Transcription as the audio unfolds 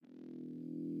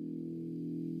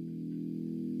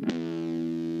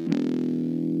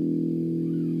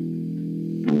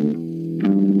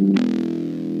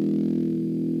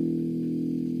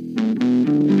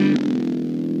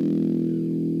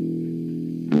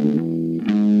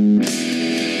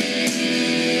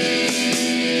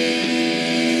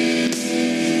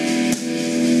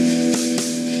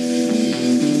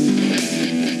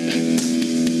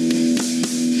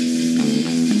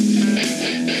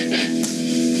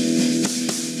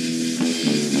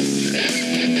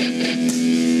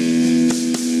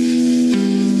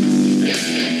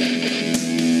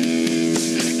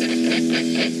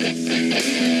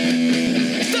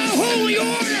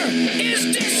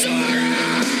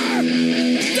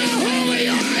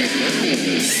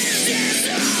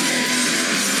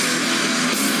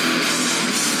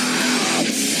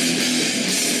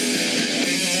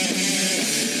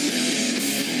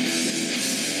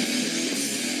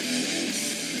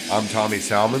I'm Tommy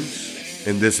Salmons,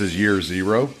 and this is Year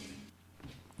Zero.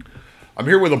 I'm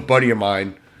here with a buddy of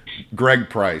mine, Greg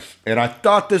Price, and I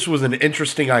thought this was an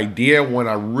interesting idea when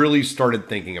I really started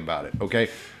thinking about it. Okay,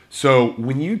 so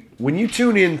when you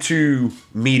tune into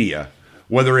media,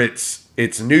 whether it's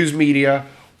news media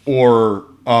or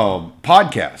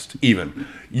podcast, even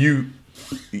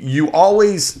you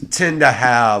always tend to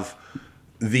have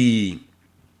the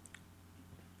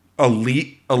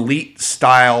elite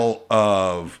style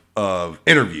of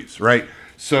interviews, right?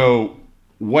 So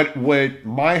what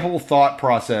my whole thought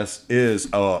process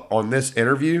is on this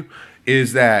interview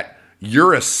is that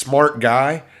you're a smart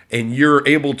guy and you're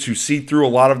able to see through a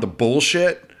lot of the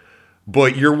bullshit,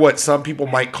 but you're what some people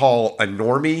might call a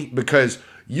normie because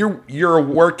you're a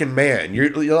working man. You're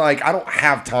like, I don't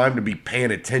have time to be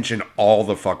paying attention all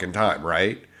the fucking time,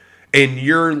 right? And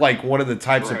you're like one of the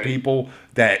types of people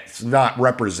that's not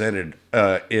represented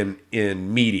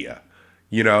in media,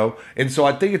 you know? And so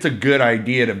I think it's a good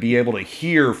idea to be able to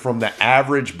hear from the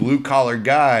average blue-collar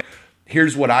guy,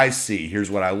 here's what I see, here's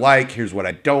what I like, here's what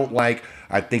I don't like,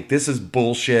 I think this is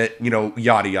bullshit, you know,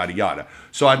 yada, yada, yada.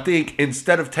 So I think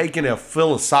instead of taking a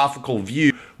philosophical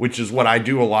view, which is what I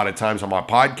do a lot of times on my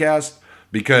podcast,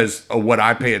 because of what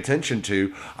I pay attention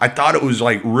to, I thought it was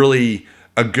like really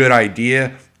a good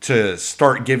idea to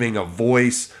start giving a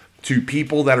voice to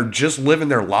people that are just living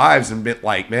their lives and been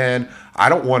like, man, I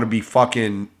don't want to be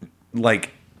fucking like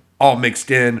all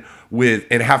mixed in with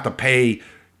and have to pay,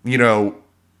 you know,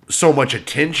 so much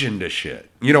attention to shit.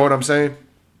 You know what I'm saying?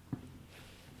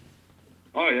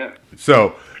 Oh yeah.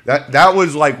 So that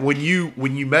was like when you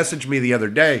messaged me the other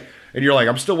day and you're like,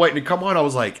 I'm still waiting to come on. I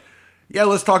was like, yeah,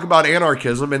 let's talk about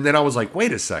anarchism. And then I was like,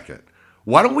 wait a second.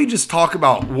 Why don't we just talk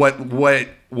about what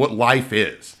life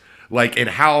is? Like, and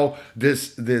how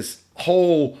this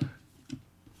whole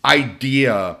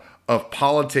idea of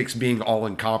politics being all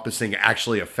encompassing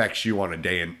actually affects you on a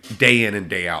day in and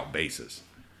day out basis.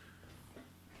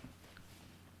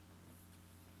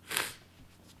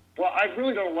 Well, I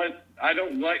really don't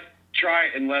try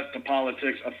and let the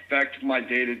politics affect my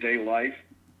day-to-day life.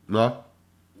 No?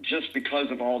 Just because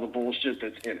of all the bullshit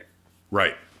that's in it.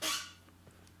 Right.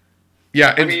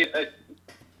 Yeah. I mean,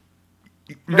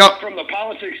 from the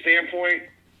politics standpoint,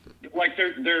 like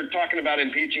they're talking about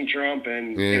impeaching Trump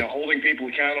and you know, holding people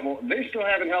accountable. They still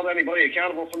haven't held anybody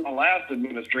accountable from the last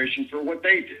administration for what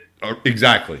they did.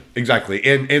 Exactly.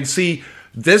 And see,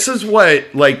 this is what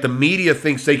like the media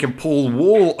thinks they can pull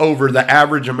wool over the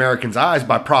average American's eyes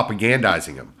by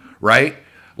propagandizing them, right?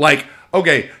 Like,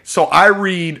 okay, so I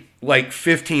read like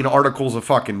 15 articles a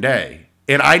fucking day,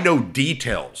 and I know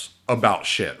details about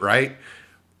shit, right?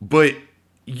 But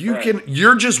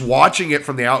you're just watching it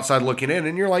from the outside looking in,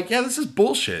 and you're like, yeah, this is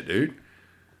bullshit, dude.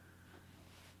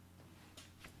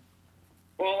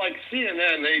 Well, like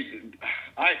CNN,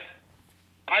 I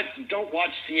don't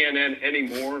watch CNN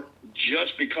anymore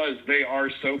just because they are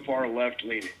so far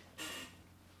left-leaning.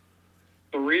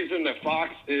 The reason that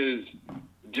Fox is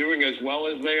doing as well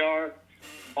as they are,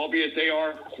 albeit they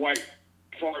are quite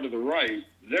far to the right,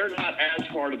 they're not as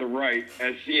far to the right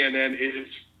as CNN is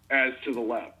as to the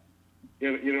left.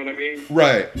 You know what I mean?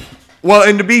 Right. Well,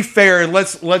 and to be fair,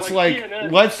 let's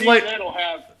CNN will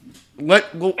have.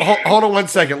 Hold on one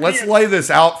second. Let's lay this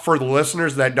out for the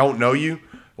listeners that don't know you.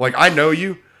 Like, I know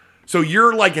you, so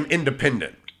you're like an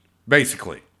independent,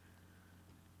 basically.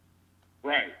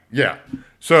 Right. Yeah.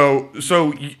 So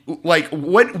like,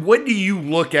 what do you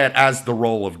look at as the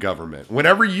role of government?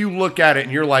 Whenever you look at it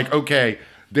and you're like, okay,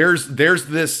 there's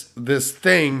this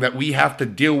thing that we have to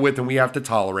deal with and we have to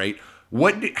tolerate.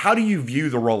 How do you view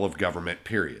the role of government,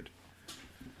 period?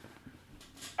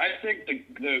 I think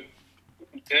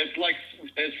it's like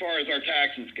as far as our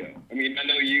taxes go. I mean, I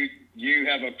know you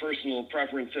have a personal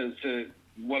preference as to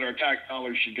what our tax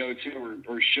dollars should go to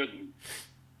or shouldn't.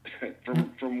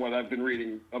 From what I've been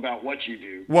reading about what you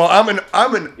do. Well, I'm an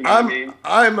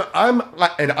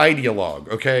ideologue,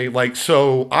 okay? Like,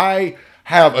 so I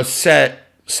have a set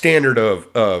standard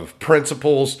of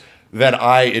principles that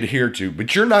I adhere to,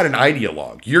 but you're not an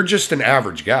ideologue. You're just an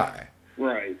average guy.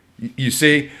 Right. You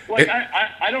see? Like,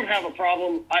 I don't have a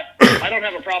problem. I don't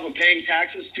have a problem paying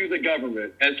taxes to the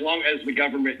government as long as the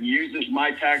government uses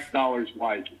my tax dollars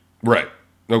wisely. Right.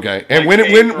 Okay. And Like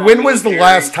when was the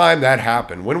last time that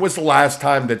happened? When was the last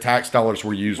time the tax dollars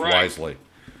were used wisely?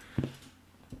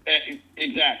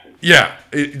 Exactly. Yeah.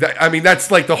 I mean,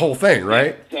 that's like the whole thing,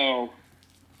 right? So,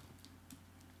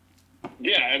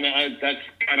 yeah, and that's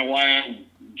kind of why I'm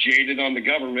jaded on the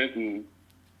government. And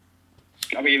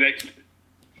I mean,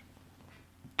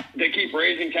 they keep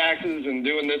raising taxes and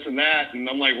doing this and that, and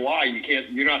I'm like, why?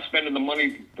 You're not spending the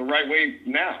money the right way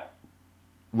now.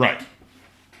 Right.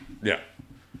 Yeah.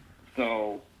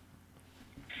 So,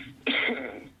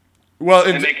 well,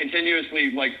 and they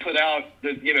continuously like put out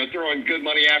throwing good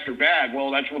money after bad. Well,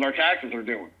 that's what our taxes are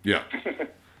doing. Yeah.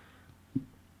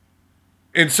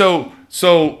 And so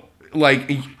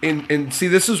like, and see,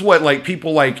 this is what like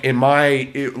people like in my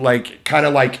kind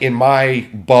of like in my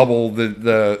bubble,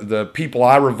 the people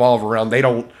I revolve around, they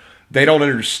don't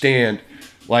understand.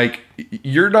 Like,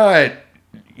 you're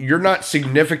not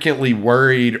significantly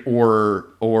worried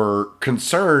or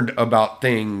concerned about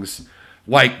things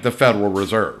like the Federal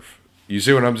Reserve. You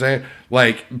see what I'm saying?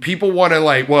 Like, people want to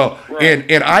like, well, right.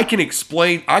 and I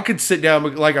could sit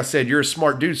down, like I said, you're a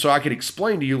smart dude, so I could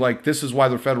explain to you, like, this is why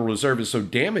the Federal Reserve is so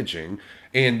damaging,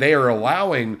 and they are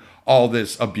allowing all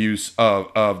this abuse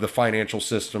of the financial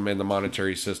system and the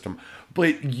monetary system.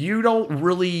 But you don't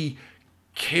really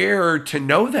care to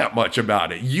know that much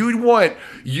about it.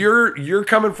 You're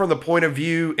coming from the point of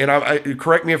view, and I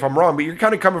correct me if I'm wrong, but you're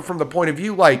kind of coming from the point of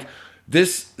view like,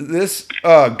 This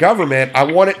government, I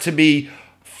want it to be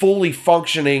fully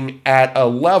functioning at a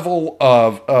level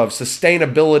of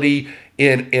sustainability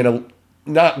in a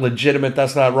not legitimate,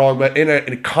 that's not wrong, but in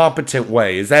a competent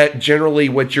way. Is that generally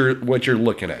what you're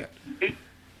looking at?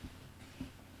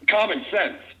 Common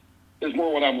sense is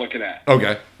more what I'm looking at.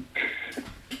 Okay.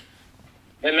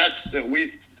 And that's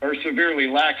we are severely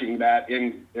lacking that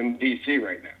in D.C.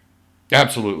 right now.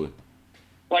 Absolutely.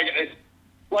 Right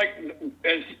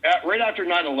after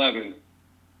 9/11,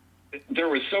 there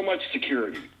was so much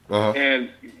security, and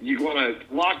you want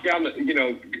to lock down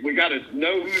we got to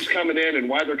know who's coming in and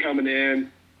why they're coming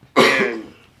in, and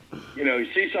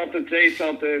you see something, say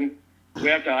something. We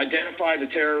have to identify the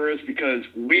terrorists because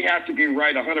we have to be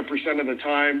right 100% of the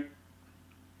time.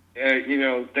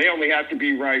 They only have to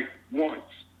be right once.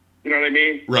 You know what I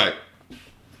mean? Right.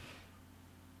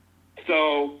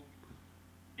 So,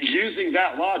 using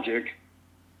that logic,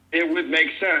 it would make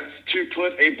sense to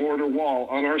put a border wall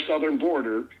on our southern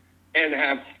border and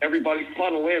have everybody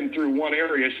funnel in through one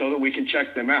area so that we can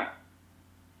check them out.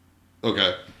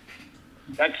 Okay.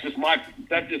 That's just my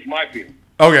feeling.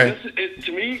 Okay.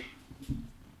 To me,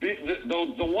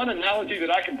 the one analogy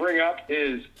that I can bring up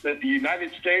is that the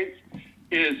United States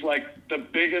is like the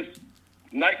biggest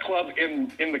nightclub in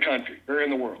the country or in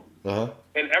the world.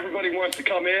 And everybody wants to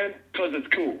come in because it's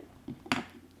cool.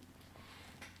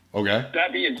 Okay.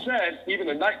 That being said, even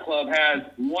the nightclub has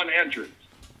one entrance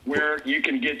where you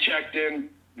can get checked in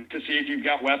to see if you've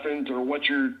got weapons or what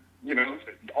you're,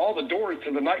 all the doors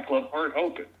to the nightclub aren't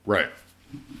open. Right.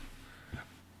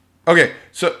 Okay,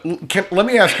 so let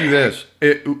me ask you this.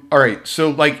 All right,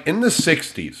 so like in the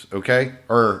 60s, okay,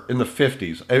 or in the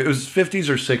 50s, it was 50s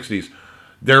or 60s,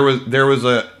 there was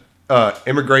a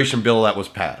immigration bill that was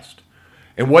passed.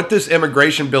 And what this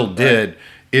immigration bill did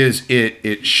is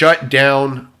it shut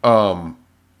down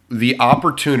the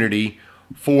opportunity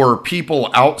for people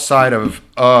outside of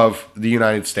the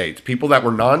United States, people that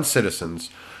were non-citizens.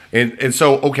 And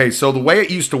so, okay, so the way it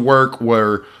used to work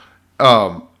were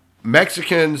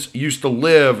Mexicans used to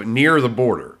live near the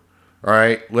border, all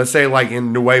right? Let's say like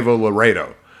in Nuevo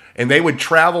Laredo. And they would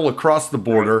travel across the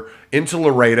border into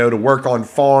Laredo to work on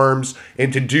farms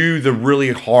and to do the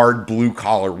really hard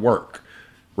blue-collar work,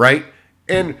 right?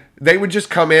 And they would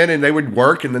just come in and they would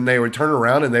work and then they would turn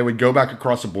around and they would go back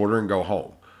across the border and go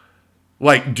home.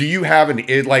 Like, do you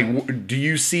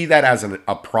see that as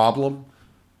a problem?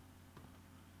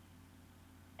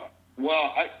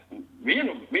 Well, me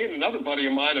and another buddy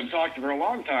of mine have talked for a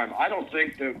long time. I don't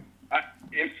think that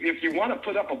if you want to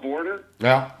put up a border,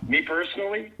 me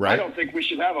personally, I don't think we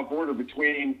should have a border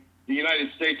between the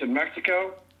United States and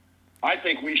Mexico. I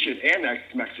think we should annex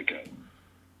Mexico.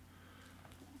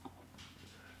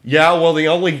 Yeah, well, the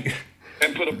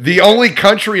only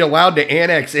country allowed to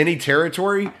annex any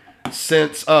territory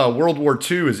since World War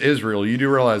II is Israel. You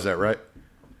do realize that, right?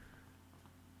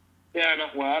 Yeah,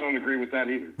 well, I don't agree with that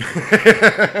either.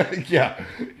 Yeah.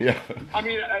 I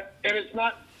mean, and it's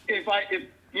not if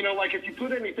you know, like if you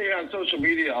put anything on social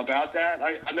media about that,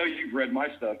 I know you've read my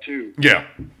stuff too. Yeah.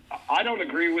 I don't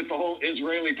agree with the whole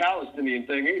Israeli-Palestinian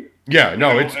thing either. Yeah,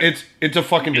 no, You know, it's a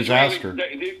fucking disaster. The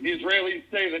Israelis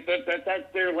say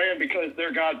that's their land because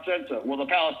their God said so. Well, the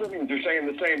Palestinians are saying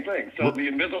the same thing. So the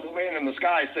invisible man in the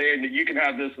sky saying that you can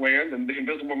have this land, and the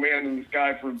invisible man in the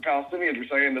sky for Palestinians are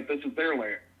saying that this is their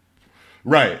land.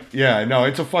 Right. Yeah, no,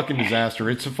 it's a fucking disaster.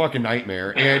 It's a fucking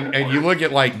nightmare. And you look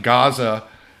at like Gaza,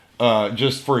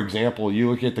 just for example, you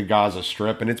look at the Gaza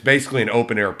Strip, and it's basically an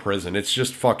open air prison. It's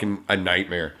just fucking a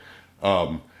nightmare.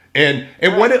 And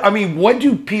what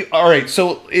do people? All right,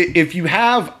 so if you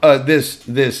have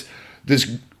this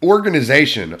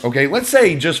organization, okay, let's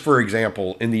say just for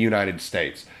example, in the United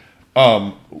States,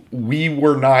 we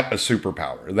were not a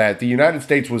superpower. That the United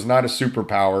States was not a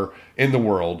superpower in the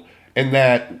world, and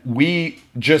that we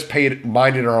just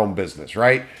minded our own business,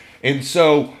 right? And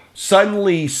so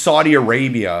suddenly Saudi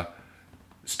Arabia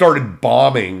started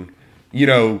bombing,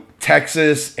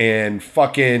 Texas and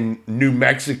fucking New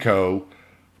Mexico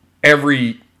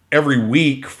every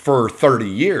week for 30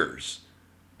 years,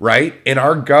 right? And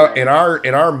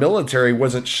our military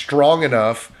wasn't strong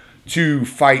enough to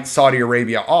fight Saudi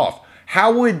Arabia off.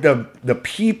 How would the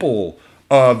people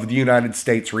of the United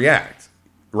States react?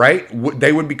 Right?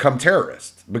 They would become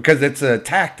terrorists because it's a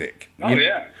tactic.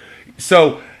 Yeah.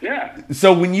 So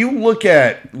when you look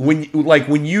at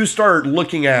when you start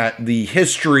looking at the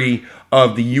history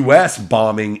of the U.S.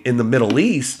 bombing in the Middle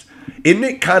East, isn't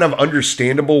it kind of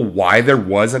understandable why there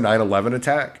was a 9/11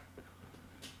 attack?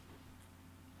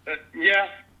 Yeah.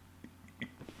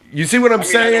 You see what I'm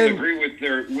saying? I don't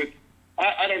agree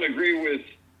I don't agree with.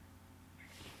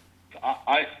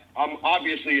 I'm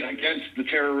obviously against the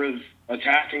terrorists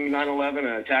attacking 9/11 and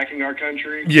attacking our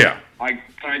country. Yeah. I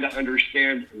kind of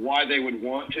understand why they would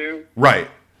want to. Right.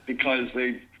 Because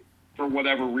they, for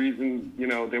whatever reason,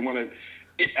 they want to.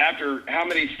 After how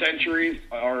many centuries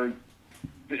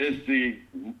is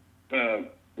the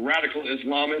radical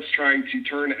Islamists trying to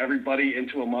turn everybody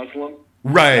into a Muslim?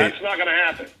 Right. That's not going to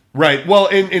happen. Right. Well,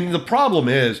 and the problem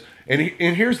is, and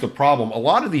here's the problem. A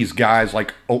lot of these guys,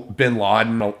 like Bin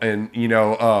Laden, and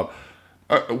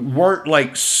weren't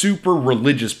like super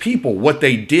religious people. What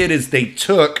they did is they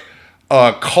took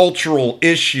a cultural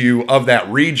issue of that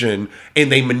region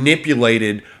and they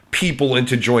manipulated people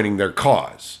into joining their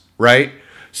cause. Right.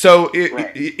 So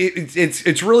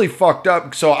it's really fucked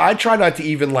up. So I try not to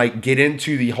even like get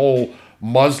into the whole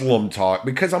Muslim talk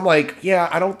because I'm like, yeah,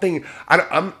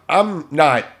 I'm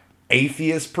not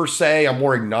atheist per se. I'm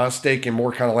more agnostic and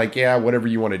more kind of like, yeah, whatever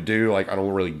you want to do. Like, I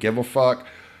don't really give a fuck.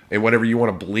 And whatever you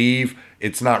want to believe,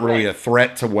 it's not really a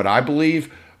threat to what I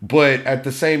believe. But at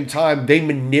the same time, they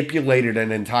manipulated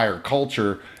an entire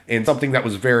culture and something that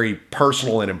was very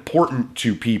personal and important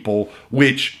to people,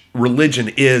 which religion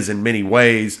is in many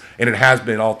ways, and it has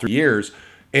been all through years.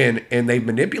 And they've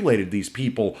manipulated these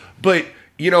people. But,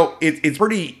 it's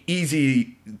pretty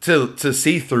easy to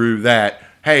see through that,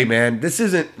 hey, man, this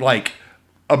isn't like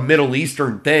a Middle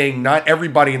Eastern thing. Not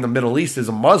everybody in the Middle East is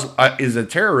a Muslim, is a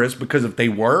terrorist, because if they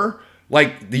were,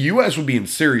 like, the U.S. would be in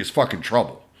serious fucking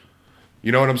trouble.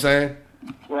 You know what I'm saying?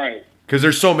 Right. Because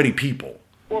there's so many people.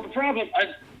 Well, the problem,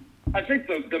 I think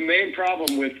the main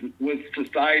problem with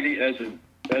society as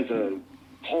a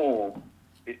whole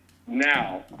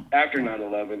now, after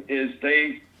 9/11, is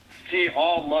they see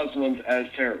all Muslims as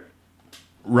terrorists.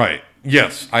 Right.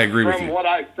 Yes, I agree with you.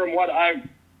 From what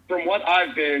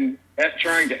I've been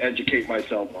trying to educate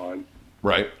myself on.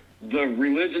 Right. The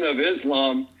religion of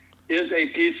Islam is a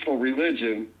peaceful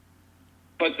religion,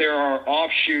 but there are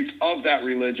offshoots of that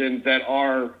religion that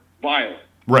are violent.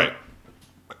 Right.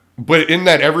 But isn't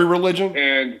that every religion?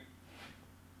 And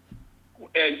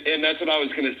that's what I was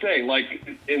going to say.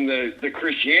 Like in the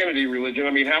Christianity religion,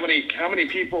 I mean, how many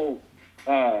people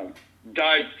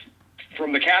died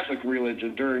from the Catholic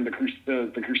religion during the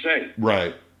Crusade?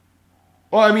 Right.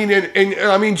 Well, I mean,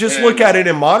 and just look at it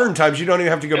in modern times. You don't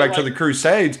even have to go back to the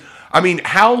Crusades. I mean,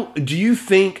 how do you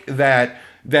think that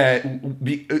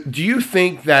do you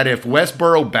think that if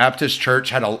Westboro Baptist Church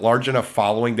had a large enough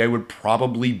following, they would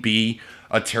probably be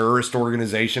a terrorist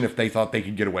organization if they thought they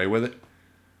could get away with it?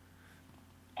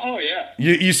 Oh yeah.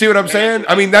 You see what I'm saying?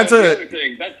 I mean, that's the other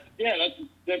thing. That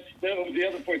was the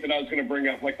other point that I was going to bring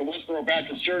up. Like the Westboro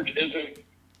Baptist Church isn't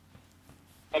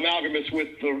amalgamous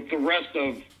with the rest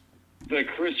of the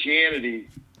Christianity.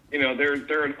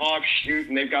 They're an offshoot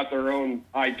and they've got their own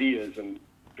ideas, and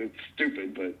it's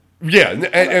stupid, but yeah.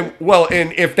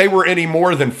 And if they were any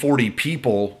more than 40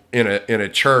 people in a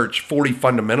church, 40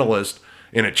 fundamentalists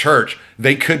in a church,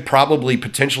 they could probably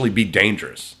potentially be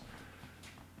dangerous.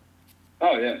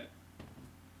 Oh yeah.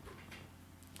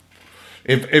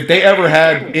 If they ever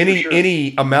had For sure.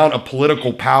 any amount of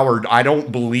political power, I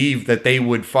don't believe that they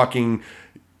would fucking,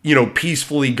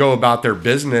 peacefully go about their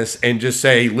business and just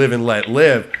say live and let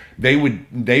live. They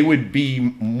would be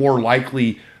more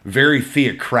likely very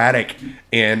theocratic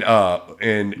and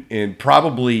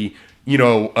probably,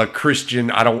 a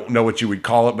Christian, I don't know what you would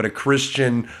call it, but a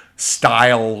Christian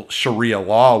style Sharia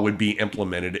law would be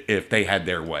implemented if they had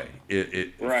their way.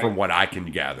 Right. From what I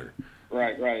can gather.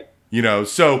 Right.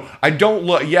 So I don't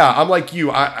look. Yeah, I'm like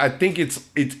you. I think it's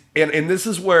and this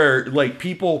is where like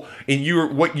people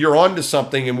and what you're onto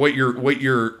something, and what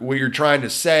you're trying to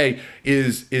say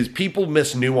is people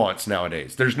miss nuance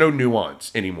nowadays. There's no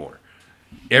nuance anymore.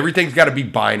 Everything's got to be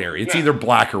binary. It's either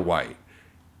black or white,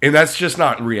 and that's just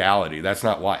not reality. That's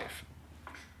not life.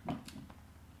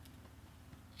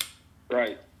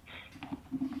 Right.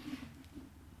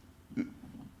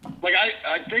 Like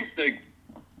I think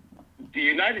the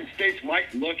United States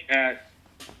might look at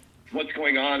what's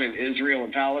going on in Israel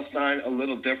and Palestine a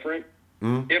little different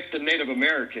if the Native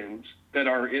Americans that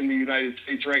are in the United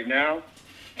States right now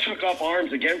took up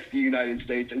arms against the United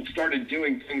States and started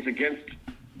doing things against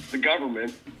the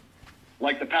government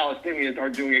like the Palestinians are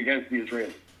doing against the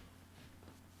Israelis.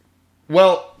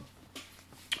 Well,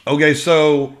 okay,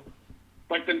 so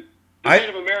like the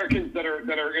Native Americans that are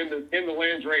in the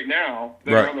lands right now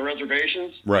that are on the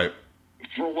reservations, right?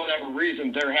 For whatever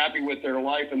reason, they're happy with their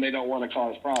life and they don't want to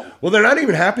cause problems. Well, they're not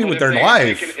even happy with their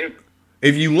life.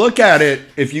 If you look at it,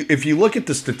 if you look at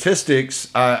the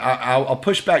statistics, I'll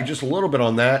push back just a little bit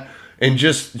on that. And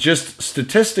just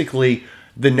statistically,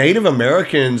 the Native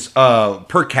Americans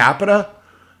per capita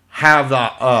have the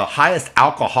highest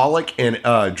alcoholic and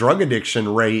drug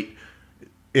addiction rate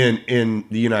in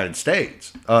the United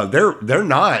States. They're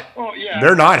not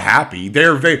they're not happy.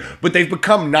 But they've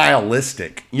become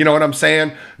nihilistic. You know what I'm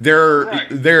saying? They're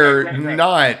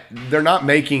not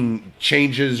making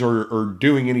changes or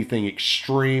doing anything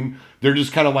extreme. They're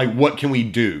just kind of like, what can we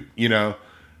do? It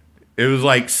was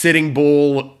like Sitting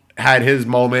Bull had his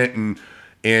moment,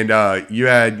 and you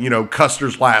had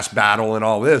Custer's last battle and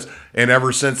all this, and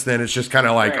ever since then it's just kind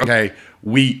of like, okay,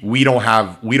 we don't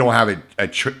have a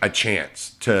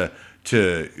chance to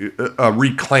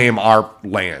reclaim our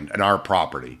land and our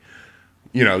property,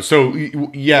 So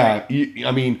yeah,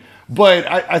 I mean, but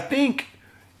I think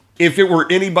if it were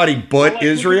anybody but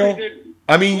Israel,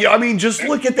 I mean, just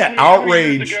look at the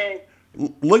outrage.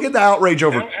 Look at the outrage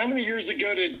over. How many years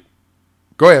ago did?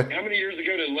 Go ahead. How many years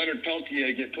ago did Leonard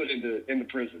Peltier get put into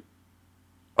prison?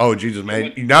 Oh Jesus,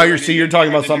 man! Now you're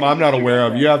talking about something I'm not aware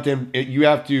of. You have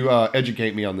to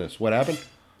educate me on this. What happened?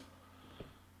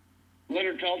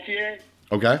 Leonard Peltier.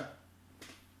 Okay.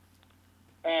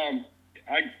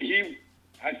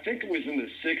 I think it was in the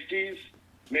 '60s,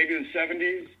 maybe the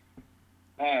 '70s.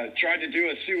 Tried to do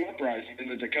a Sioux uprising in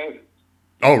the Dakotas.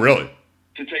 Oh, really?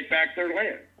 To take back their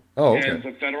land. Oh, okay. And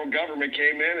the federal government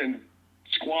came in and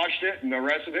squashed it and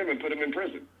arrested him and put him in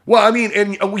prison. Well, I mean,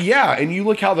 and you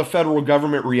look how the federal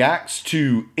government reacts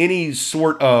to any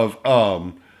sort of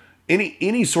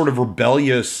any sort of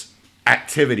rebellious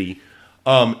activity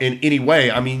in any way.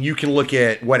 I mean, you can look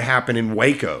at what happened in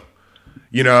Waco,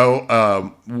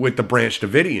 with the Branch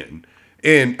Davidian,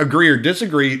 and agree or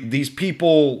disagree, these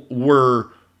people were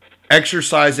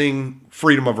exercising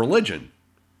freedom of religion.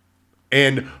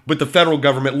 But the federal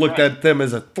government looked at them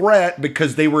as a threat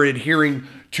because they were adhering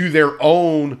to their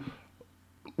own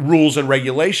rules and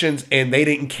regulations, and they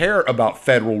didn't care about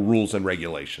federal rules and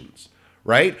regulations,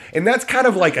 right? And that's kind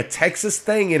of like a Texas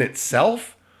thing in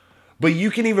itself, but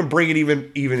you can even bring it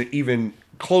even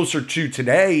closer to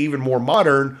today, even more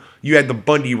modern. You had the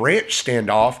Bundy Ranch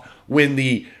standoff when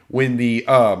the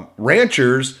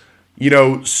ranchers,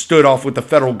 stood off with the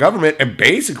federal government and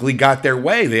basically got their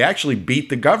way. They actually beat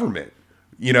the government.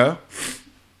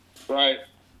 Right.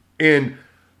 And,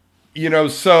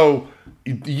 so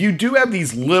you do have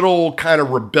these little kind of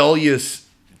rebellious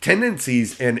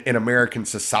tendencies in American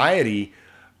society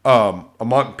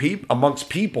amongst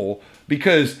people,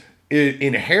 because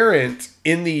inherent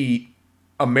in the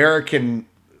American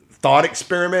thought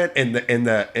experiment and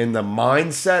the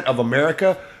mindset of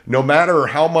America, no matter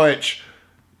how much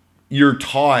you're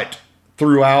taught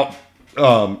throughout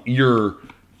your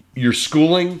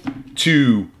schooling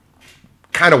to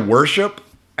kind of worship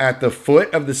at the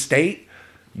foot of the state,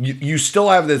 you still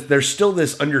have this. There's still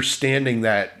this understanding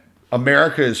that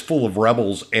America is full of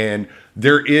rebels, and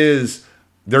there's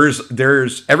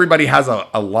everybody has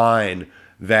a line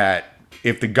that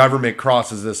if the government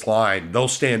crosses this line, they'll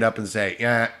stand up and say,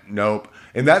 yeah, nope.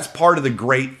 And that's part of the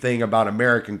great thing about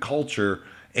American culture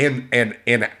and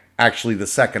actually the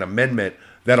Second Amendment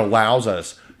that allows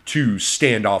us to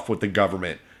stand off with the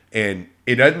government, and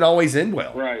it doesn't always end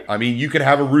well. Right. I mean, you could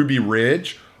have a Ruby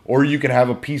Ridge, or you could have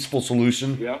a peaceful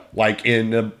solution, like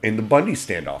in the Bundy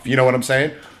standoff. You know what I'm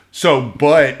saying? So,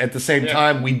 but at the same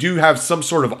time, we do have some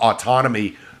sort of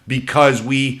autonomy because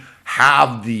we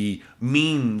have the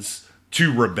means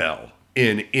to rebel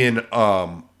in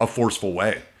a forceful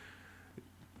way.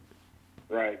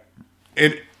 Right.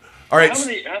 And all right.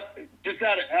 Just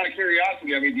out of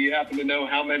curiosity, I mean, do you happen to know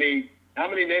how many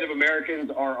Native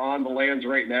Americans are on the lands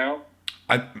right now?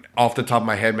 Off the top of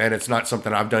my head, man, it's not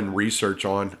something I've done research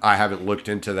on. I haven't looked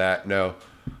into that. No,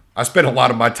 I spend a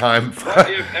lot of my time.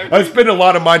 I spend a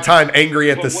lot of my time angry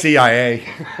at the CIA.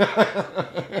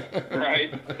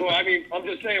 Right. So I mean, I'm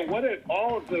just saying, what if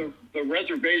all of the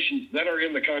reservations that are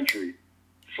in the country,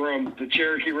 from the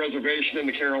Cherokee Reservation in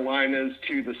the Carolinas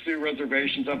to the Sioux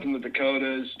reservations up in the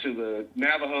Dakotas to the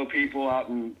Navajo people out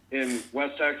in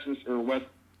West Texas or West,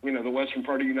 the western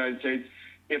part of the United States,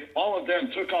 if all of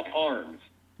them took up arms,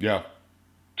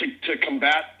 to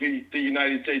combat the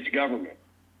United States government.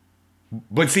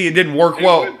 But see, it didn't work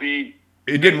well. It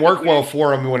didn't work well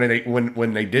for them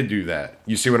when they did do that.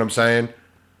 You see what I'm saying?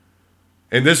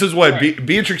 And this is what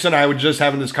Beatrix and I were just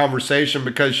having this conversation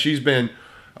because she's been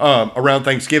around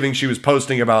Thanksgiving. She was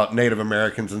posting about Native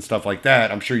Americans and stuff like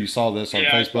that. I'm sure you saw this on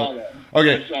Facebook. I saw that.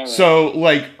 Okay, so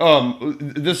like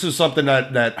this is something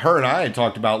that her and I had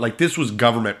talked about. Like, this was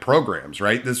government programs,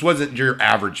 right? This wasn't your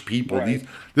average people. Right.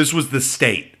 This was the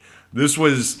state. This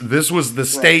was the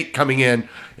state coming in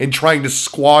and trying to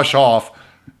squash off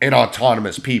an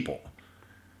autonomous people.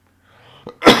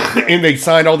 And they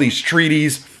signed all these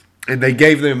treaties and they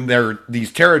gave them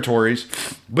these territories,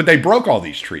 but they broke all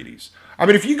these treaties. I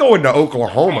mean, if you go into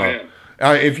Oklahoma,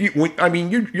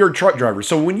 you're a truck driver.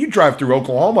 So when you drive through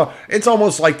Oklahoma, it's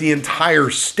almost like the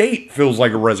entire state feels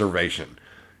like a reservation.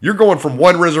 You're going from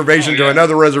one reservation to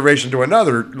another reservation to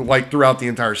another, like throughout the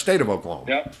entire state of Oklahoma.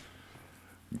 Yep.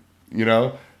 You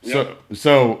know, Yep.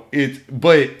 so it's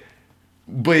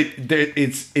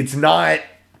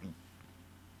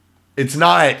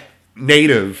not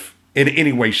native in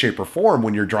any way, shape, or form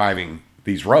when you're driving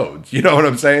these roads. You know what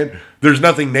I'm saying? There's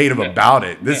nothing native about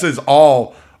it. This is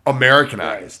all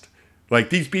Americanized. Like,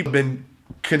 these people have been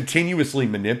continuously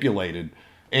manipulated,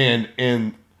 and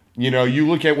you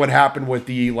look at what happened with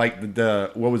the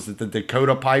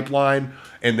Dakota pipeline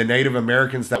and the Native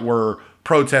Americans that were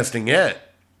protesting it.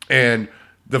 And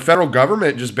the federal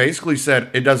government just basically said,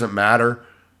 it doesn't matter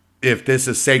if this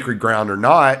is sacred ground or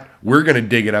not, we're going to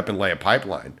dig it up and lay a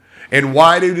pipeline. And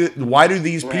why do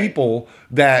these people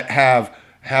that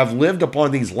have lived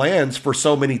upon these lands for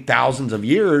so many thousands of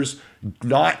years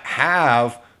not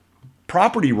have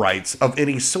property rights of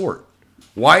any sort?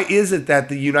 Why is it that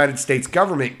the United States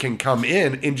government can come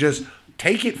in and just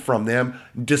take it from them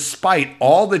despite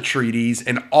all the treaties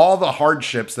and all the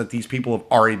hardships that these people have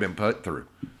already been put through?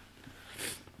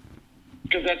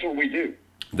 Because that's what we do.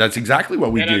 That's exactly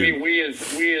what we do. And I mean, we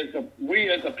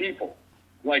as a people,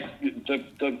 like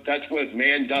that's what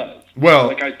man does. Well,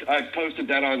 like I posted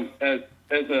that on as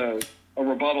a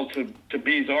rebuttal to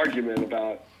B's argument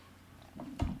about,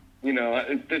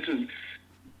 this is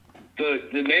the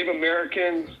Native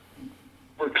Americans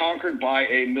were conquered by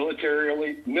a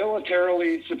militarily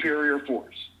superior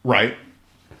force. Right.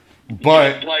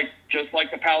 But just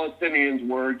like the Palestinians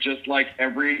were, just like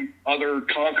every other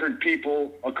conquered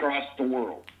people across the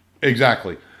world.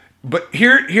 Exactly. But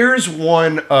here's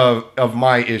one of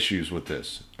my issues with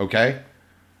this, okay?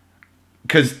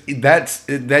 Because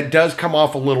that does come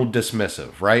off a little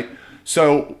dismissive, right?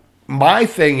 So my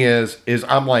thing is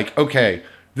I'm like, okay,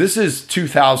 this is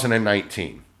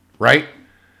 2019, right?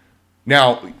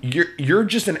 Now, you're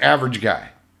just an average guy.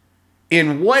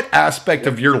 In what aspect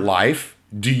of your life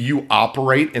do you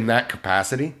operate in that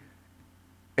capacity?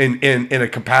 In a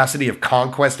capacity of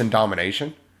conquest and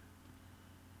domination?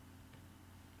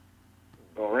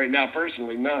 Well, right now,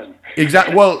 personally, none.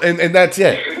 Exactly. Well, and that's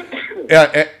it.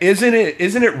 Isn't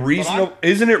it reasonable?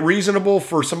 Isn't it reasonable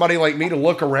for somebody like me to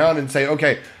look around and say,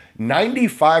 okay,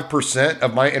 95%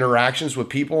 of my interactions with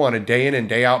people on a day in and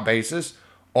day out basis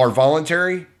are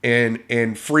voluntary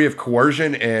and free of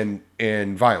coercion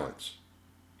and violence.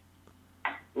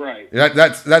 Right.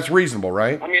 That's reasonable,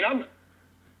 right? I mean,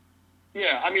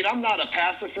 I'm not a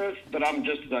pacifist, but I'm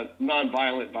just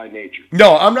nonviolent by nature.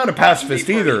 No, I'm not a pacifist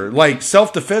either. Like,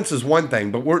 self-defense is one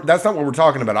thing, but that's not what we're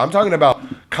talking about. I'm talking about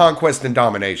conquest and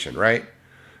domination, right?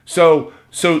 So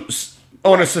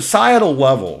on a societal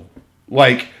level,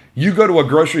 like, you go to a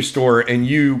grocery store and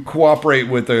you cooperate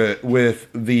with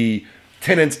the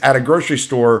tenants at a grocery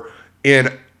store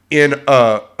in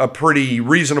a pretty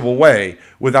reasonable way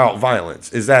without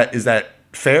violence. Is that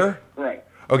fair? Right.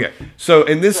 Okay. So,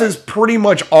 and this is pretty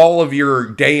much all of your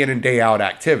day in and day out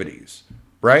activities,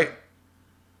 right?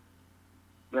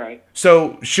 Right.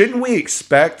 So, shouldn't we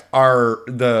expect our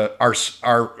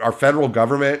federal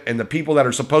government and the people that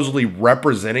are supposedly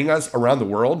representing us around the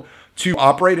world to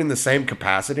operate in the same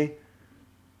capacity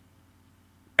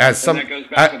as some? And that goes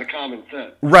back to the common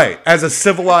sense. Right, as a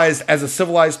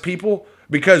civilized people,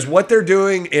 because what they're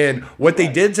doing and what they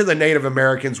did to the Native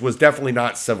Americans was definitely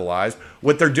not civilized.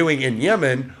 What they're doing in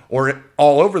Yemen or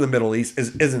all over the Middle East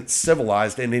isn't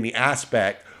civilized in any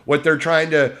aspect. What they're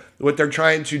trying to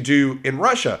do in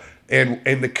Russia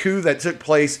and the coup that took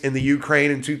place in the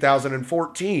Ukraine in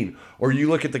 2014, or you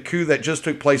look at the coup that just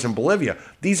took place in Bolivia,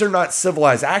 these are not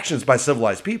civilized actions by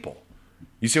civilized people.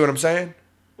 You see what I'm saying?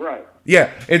 Right.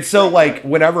 Yeah. And so, like,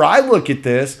 whenever I look at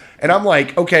this and I'm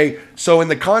like, okay, so in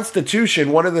the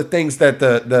Constitution, one of the things that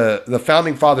the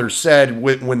founding fathers said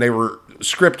when they were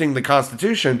scripting the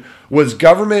Constitution was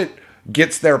government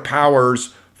gets their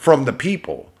powers from the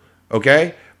people.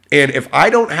 Okay. And if I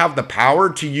don't have the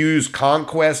power to use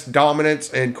conquest,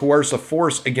 dominance, and coercive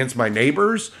force against my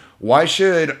neighbors, why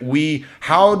should we?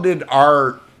 How did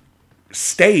our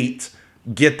state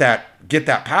get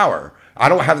that power? I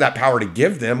don't have that power to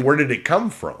give them. Where did it come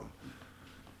from?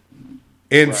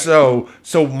 And so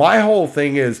my whole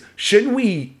thing is, shouldn't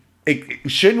we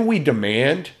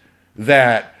demand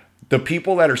that the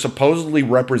people that are supposedly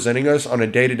representing us on a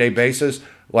day-to-day basis,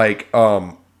 like,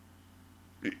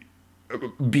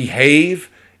 behave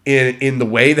in the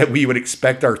way that we would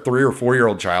expect our 3 or 4 year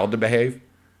old child to behave?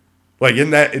 Like,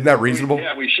 isn't that reasonable?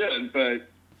 Yeah, we should, but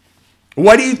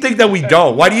why do you think that we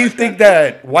don't? Why do you think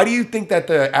that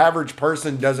the average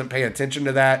person doesn't pay attention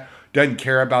to that, doesn't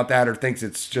care about that, or thinks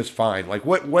it's just fine? Like,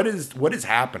 what is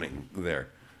happening there?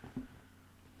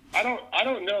 I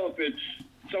don't know if it's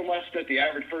so much that the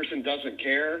average person doesn't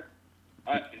care.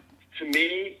 To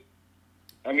me,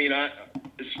 I mean,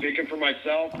 speaking for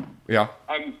myself, Yeah.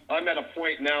 I'm at a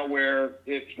point now where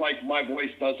it's like my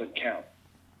voice doesn't count.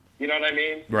 You know what I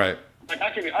mean? Right. Like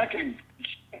I can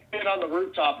get on the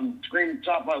rooftop and scream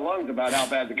top of my lungs about how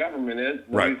bad the government is.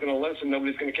 Nobody's going to listen.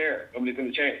 Nobody's going to care. Nobody's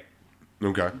going to change.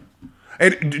 Okay.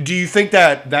 And do you think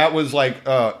that was like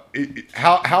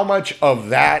how much of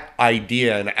that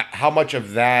idea and how much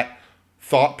of that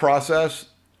thought process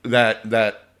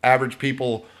that average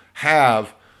people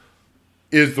have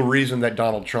is the reason that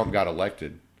Donald Trump got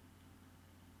elected?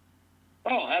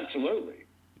 Oh, absolutely.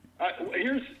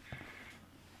 Here's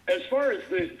as far as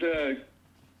the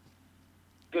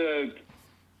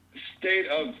state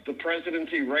of the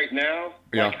presidency right now.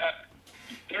 Yeah. Like,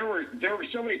 there were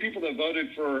so many people that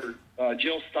voted for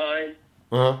Jill Stein.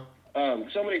 Uh-huh.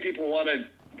 So many people wanted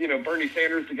Bernie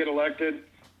Sanders to get elected.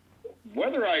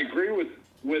 Whether I agree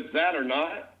with that or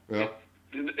not, Yeah.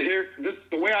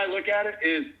 The way I look at it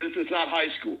is this is not high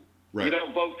school. Right. You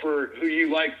don't vote for who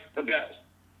you like the best.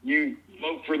 You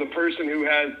vote for the person who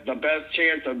has the best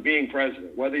chance of being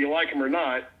president. Whether you like them or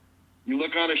not, you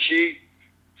look on a sheet,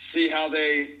 see how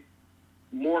they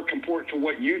more comport to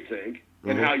what you think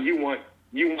and how you want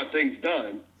things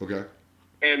done. Okay.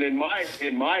 And in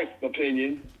my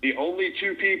opinion, the only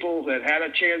two people that had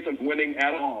a chance of winning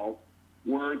at all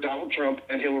were Donald Trump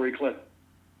and Hillary Clinton.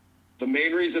 The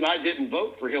main reason I didn't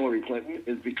vote for Hillary Clinton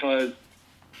is because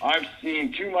I've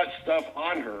seen too much stuff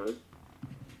on her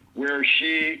where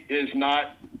she is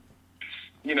not,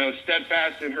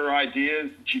 steadfast in her ideas.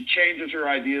 She changes her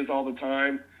ideas all the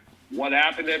time. What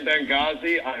happened in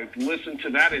Benghazi, I've listened to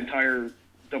that entire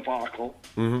debacle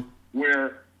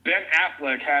where Ben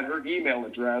Affleck had her email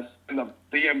address and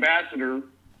the ambassador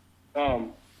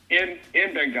in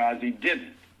Benghazi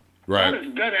didn't. Right. How does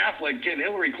Ben Affleck get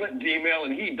Hillary Clinton's email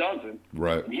and he doesn't?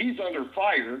 Right. And he's under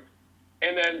fire.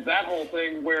 And then that whole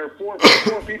thing where four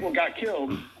people got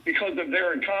killed because of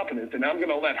their incompetence, and I'm going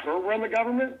to let her run the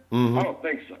government? I don't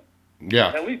think so. Yeah.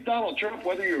 At least Donald Trump,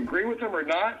 whether you agree with him or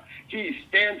not, he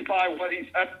stands by what he's.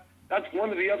 That's one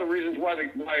of the other reasons why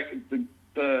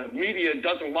the media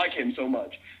doesn't like him so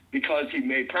much, because he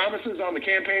made promises on the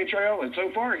campaign trail, and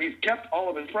so far he's kept all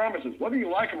of his promises. Whether you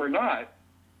like him or not,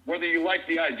 whether you like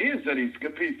the ideas that he's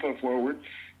put forward,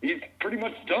 he's pretty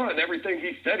much done everything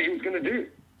he said he was going to do.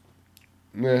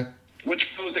 Yeah. Which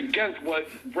goes against what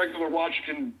regular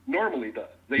Washington normally does.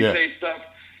 They say stuff,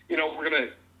 we're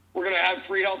gonna have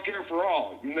free health care for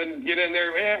all, and then get in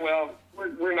there,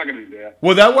 we're not gonna do that.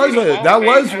 Well, that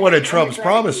was one of Trump's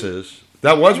promises.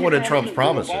 That was one of Trump's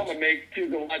promises. Obama made to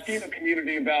the Latino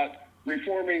community about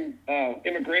reforming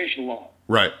immigration law.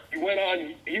 Right. He went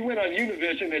on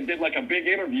Univision and did like a big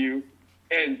interview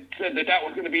and said that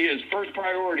was going to be his first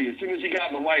priority as soon as he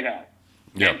got in the White House.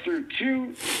 Yeah. And through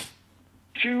two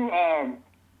two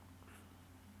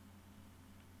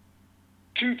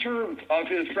two terms of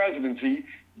his presidency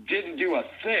didn't do a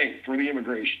thing for the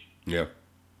immigration. Yeah.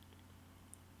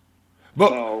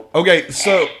 But okay,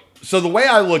 so the way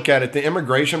I look at it, the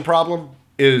immigration problem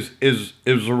is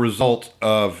a result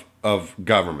of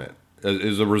government,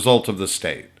 is a result of the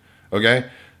state. Okay?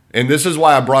 And this is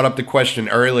why I brought up the question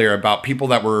earlier about people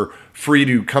that were free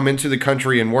to come into the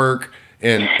country and work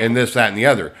and this, that, and the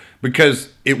other.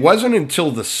 Because it wasn't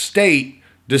until the state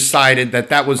decided that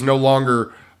that was no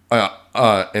longer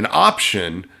an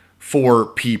option for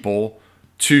people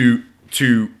to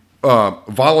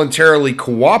voluntarily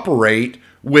cooperate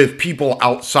with people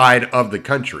outside of the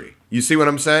country. You see what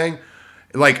I'm saying?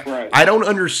 Like, right. I don't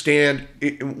understand.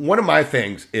 One of my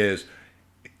things is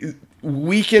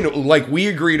we can, like we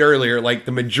agreed earlier, like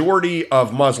the majority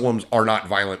of Muslims are not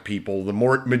violent people. The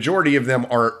majority of them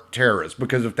are terrorists,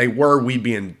 because if they were, we'd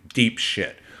be in deep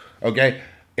shit. Okay?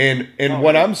 And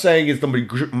what I'm saying is the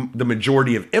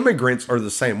majority of immigrants are the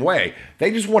same way.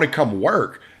 They just want to come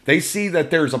work. They see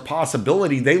that there's a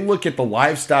possibility. They look at the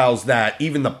lifestyles that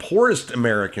even the poorest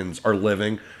Americans are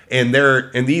living, and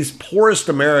these poorest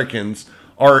Americans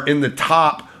are in the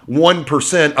top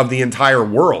 1% of the entire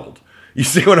world. You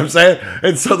see what I'm saying?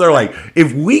 And so they're like,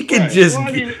 if we could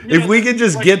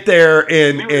just get there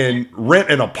and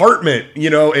rent an apartment,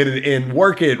 and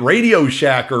work at Radio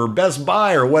Shack or Best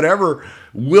Buy or whatever,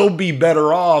 we'll be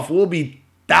better off. We'll be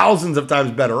thousands of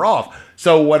times better off.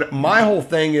 So what my whole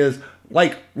thing is,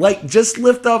 like just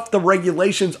lift up the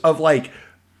regulations of like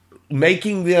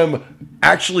making them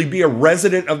actually be a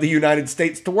resident of the United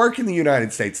States to work in the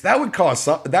United States. That would cost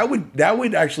that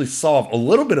would actually solve a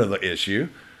little bit of the issue,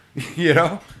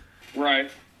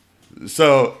 Right.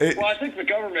 So I think the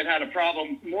government had a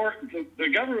problem more. The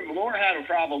government more had a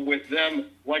problem with them,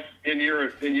 like in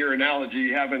your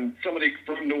analogy, having somebody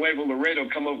from Nuevo Laredo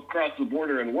come across the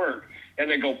border and work, and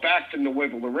then go back to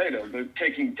Nuevo Laredo. They're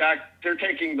taking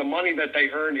the money that they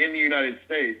earn in the United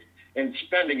States and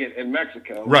spending it in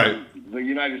Mexico. Right. The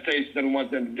United States didn't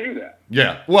want them to do that.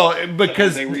 Yeah. Well,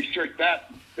 because they restrict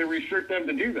that. They restrict them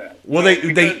to do that. Well,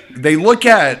 they look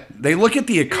at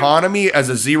the economy as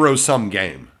a zero-sum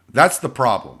game. That's the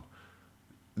problem.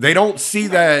 They don't see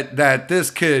that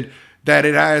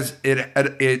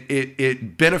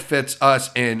it benefits us,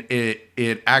 and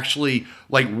it actually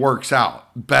like works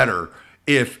out better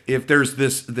if there's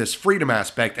this freedom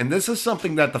aspect. And this is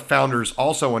something that the founders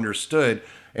also understood.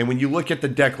 And when you look at the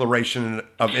Declaration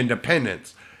of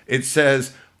Independence, it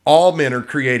says all men are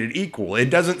created equal. It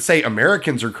doesn't say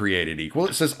Americans are created equal.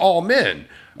 It says all men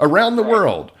around the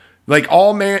world. Like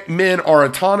all men are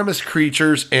autonomous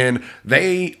creatures, and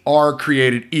they are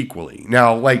created equally.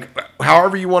 Now, like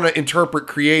however you want to interpret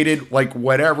created, like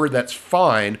whatever, that's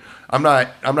fine. I'm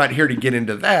not here to get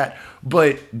into that.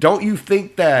 But don't you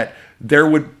think that there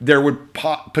would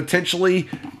potentially,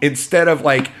 instead of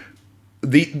like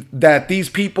that these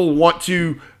people want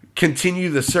to continue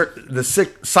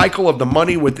the cycle of the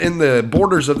money within the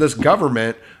borders of this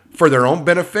government for their own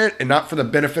benefit and not for the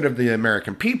benefit of the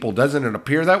American people? Doesn't it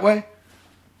appear that way?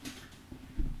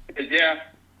 Yeah.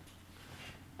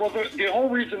 Well, the whole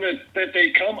reason that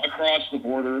they come across the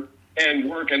border and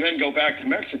work and then go back to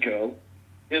Mexico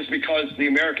is because the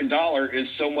American dollar is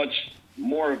so much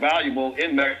more valuable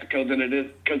in Mexico than it is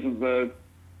because of the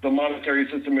monetary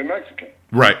system in Mexico.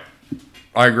 Right.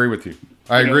 I agree with you.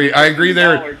 I agree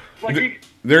there.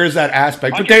 There is that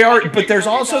aspect, but there's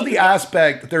also the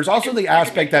aspect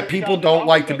that people don't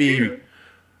like to be.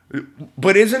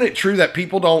 But isn't it true that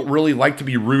people don't really like to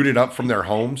be rooted up from their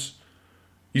homes?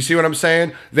 You see what I'm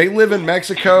saying? They live in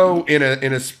Mexico in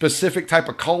a specific type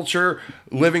of culture,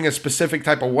 living a specific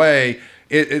type of way.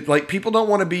 It like people don't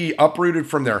want to be uprooted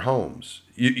from their homes.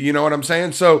 You know what I'm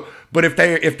saying? So, but if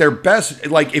their best,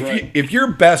 like if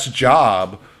your best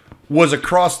job was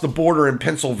across the border in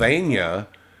Pennsylvania,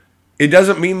 it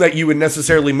doesn't mean that you would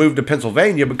necessarily move to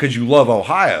Pennsylvania because you love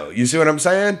Ohio. You see what I'm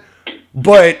saying?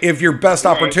 But if your best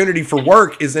opportunity for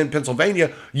work is in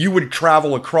Pennsylvania, you would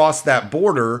travel across that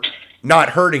border, not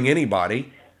hurting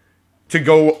anybody, to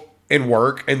go and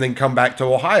work and then come back to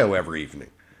Ohio every evening.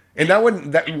 And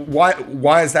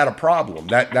why is that a problem?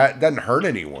 That doesn't hurt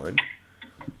anyone.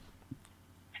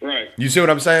 Right. You see what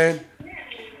I'm saying?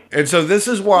 And so this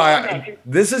is why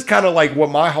this is kind of like what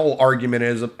my whole argument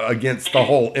is against the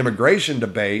whole immigration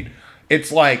debate. It's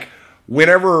like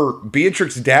whenever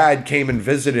Beatrix's dad came and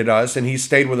visited us and he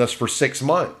stayed with us for 6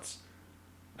 months,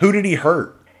 who did he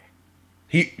hurt?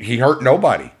 He hurt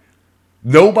nobody.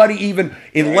 Nobody even,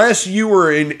 unless you were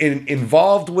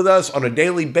involved with us on a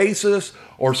daily basis,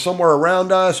 or somewhere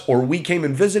around us, or we came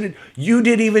and visited, you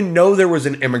didn't even know there was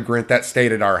an immigrant that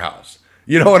stayed at our house.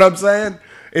 You know what I'm saying?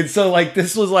 And so, like,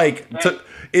 this was like,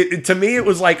 to me, it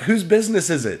was like, whose business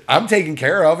is it? I'm taking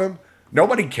care of him.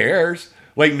 Nobody cares.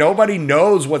 Like, nobody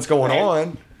knows what's going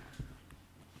on.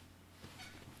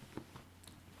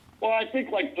 Well, I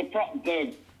think, like,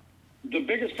 the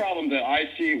biggest problem that I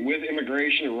see with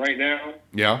immigration right now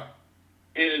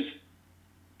is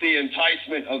the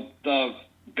enticement of the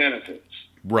benefits.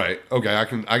 Right. Okay, I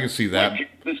can see that.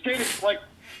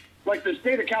 Like the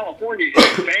state of California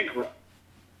is bankrupt,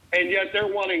 and yet they're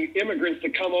wanting immigrants to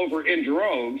come over in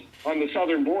droves on the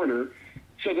southern border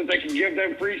so that they can give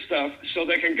them free stuff so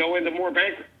they can go into more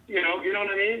bankrupt. You know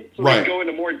what I mean? So they can go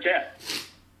into more debt.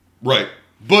 Right.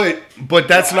 But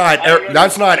that's not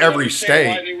every state.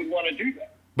 Why they would want to do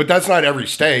that. But that's not every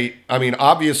state. I mean,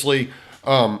 obviously,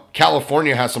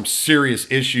 California has some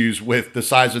serious issues with the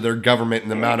size of their government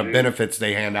and the amount of benefits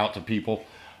they hand out to people.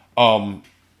 I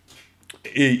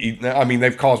mean,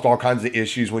 they've caused all kinds of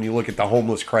issues when you look at the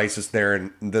homeless crisis there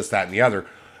and this, that, and the other.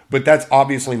 But that's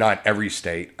obviously not every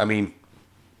state. I mean,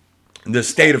 the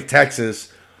state of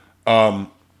Texas,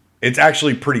 it's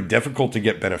actually pretty difficult to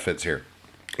get benefits here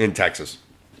in Texas.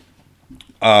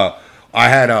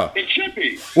 It should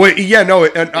be. Well, yeah, no,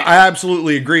 and I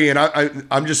absolutely agree, and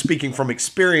I'm just speaking from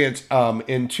experience.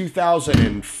 In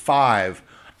 2005,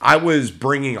 I was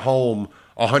bringing home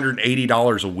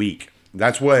 $180 a week.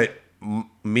 That's what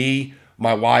me,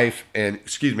 my wife, and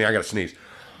excuse me, I gotta sneeze.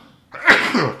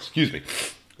 Excuse me.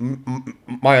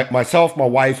 Myself, my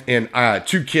wife, and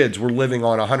 2 kids were living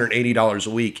on $180 a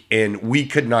week, and we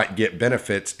could not get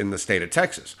benefits in the state of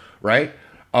Texas, right?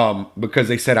 Because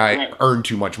they said I earned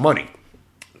too much money.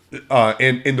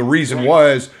 And the reason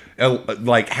was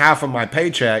like half of my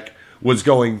paycheck was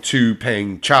going to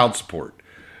paying child support.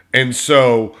 And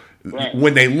so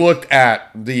when they looked at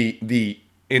the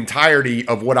entirety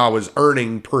of what I was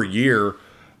earning per year,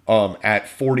 at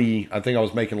 40, I think I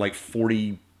was making like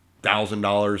 $40,000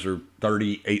 or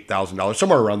 $38,000,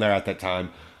 somewhere around there at that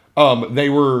time. They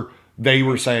were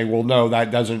saying, well, no,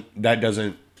 that doesn't,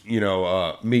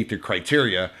 meet the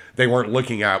criteria. They weren't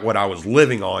looking at what I was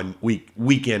living on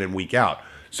week in and week out.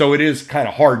 So it is kind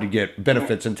of hard to get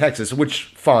benefits in Texas,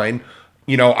 which fine.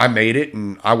 I made it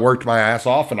and I worked my ass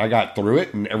off and I got through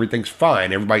it and everything's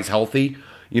fine. Everybody's healthy.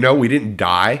 We didn't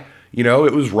die.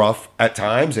 It was rough at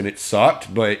times and it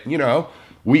sucked, but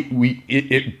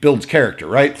it builds character,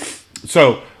 right?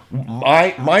 So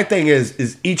my thing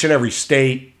is each and every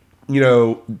state,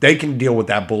 they can deal with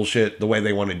that bullshit the way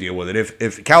they want to deal with it.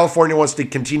 If California wants to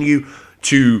continue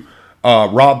to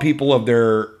rob people of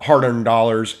their hard-earned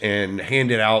dollars and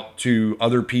hand it out to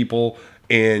other people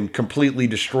and completely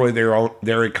destroy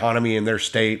their economy and their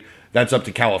state, that's up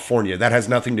to California. That has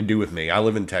nothing to do with me. I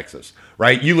live in Texas,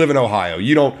 right? You live in Ohio.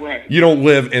 You don't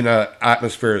live in an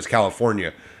atmosphere as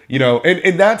California,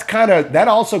 and that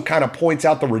also kind of points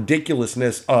out the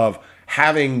ridiculousn's of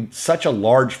having such a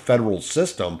large federal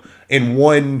system in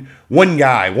one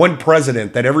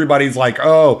president that everybody's like,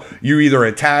 oh, you're either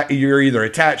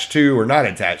attached to or not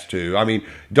attached to. I mean,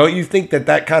 don't you think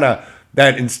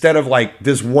that instead of like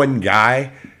this one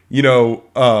guy,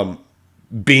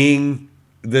 being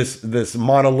this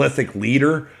monolithic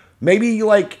leader, maybe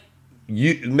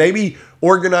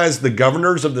organize the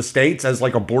governors of the states as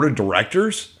like a board of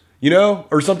directors,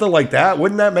 or something like that?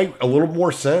 Wouldn't that make a little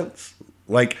more sense?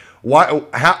 Like, why?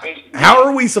 How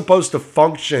are we supposed to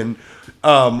function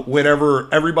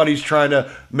whenever everybody's trying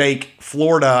to make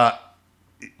Florida,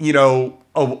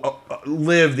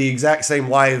 live the exact same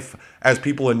life as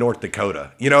people in North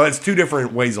Dakota? It's 2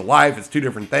 different ways of life. It's 2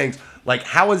 different things. Like,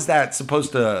 how is that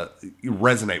supposed to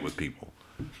resonate with people?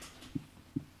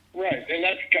 Right, and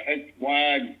that's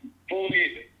why I'm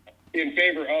fully in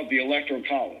favor of the Electoral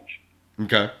College.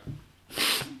 Okay.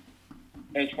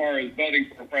 As far as voting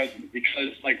for president, because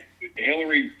like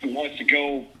Hillary wants to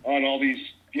go on all these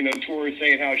tours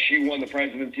saying how she won the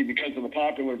presidency because of the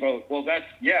popular vote. Well,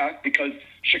 because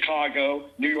Chicago,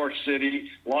 New York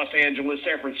City, Los Angeles,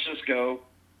 San Francisco,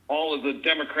 all of the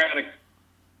Democratic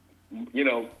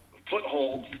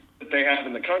footholds that they have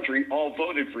in the country all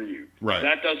voted for you. Right.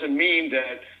 That doesn't mean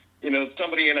that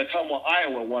somebody in Ottumwa,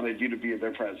 Iowa wanted you to be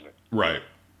their president. Right.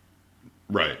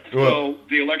 Right. So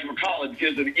the Electoral College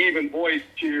gives an even voice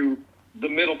to the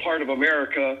middle part of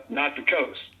America, not the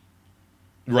coast.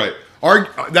 Right.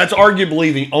 That's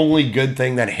arguably the only good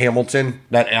thing that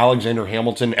Alexander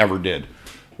Hamilton ever did,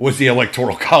 was the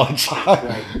Electoral College.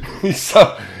 Right.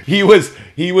 So he was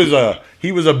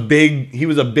a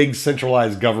big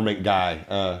centralized government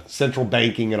guy. Central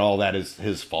banking and all that is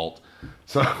his fault.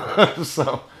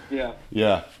 So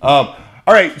yeah. All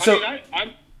All right, so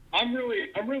I'm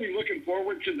really looking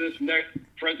forward to this next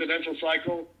presidential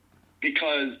cycle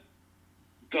because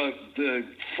the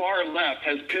far left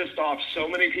has pissed off so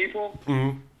many people.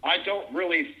 Mm-hmm. I don't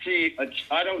really see an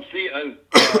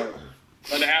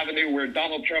avenue where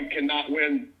Donald Trump cannot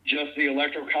win just the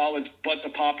electoral college, but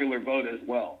the popular vote as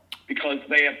well, because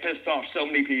they have pissed off so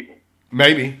many people.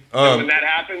 Maybe. And when that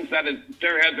happens,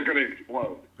 their heads are going to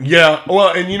explode. Yeah.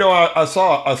 Well, and I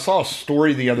saw a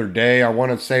story the other day. I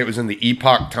want to say it was in the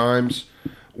Epoch Times,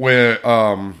 where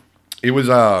it was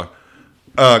a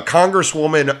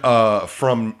congresswoman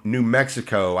from New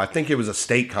Mexico. I think it was a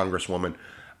state congresswoman.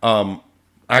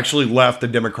 Actually left the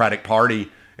Democratic Party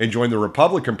and joined the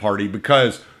Republican Party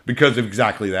because of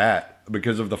exactly that,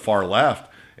 because of the far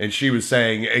left. And she was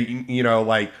saying,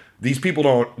 like, these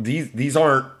people these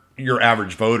aren't your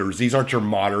average voters. These aren't your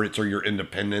moderates or your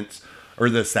independents or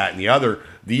this, that, and the other.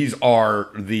 These are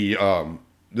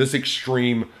this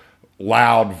extreme,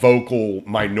 loud, vocal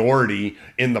minority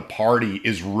in the party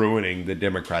is ruining the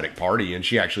Democratic Party. And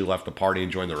she actually left the party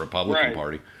and joined the Republican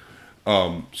Party.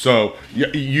 So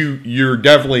you're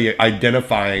definitely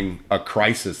identifying a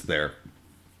crisis there.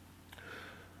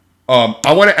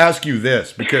 I want to ask you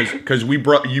this because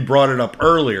you brought it up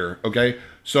earlier. Okay,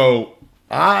 so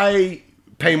I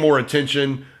pay more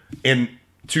attention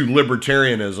to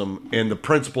libertarianism and the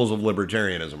principles of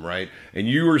libertarianism, right? And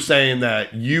you were saying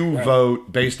that you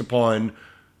vote based upon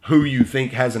who you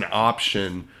think has an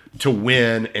option to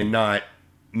win and not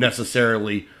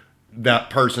necessarily that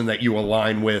person that you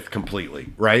align with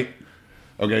completely, right?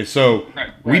 Okay, so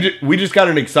we just got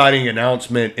an exciting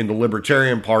announcement in the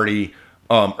Libertarian Party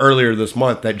earlier this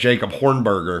month that Jacob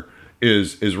Hornberger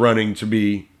is running to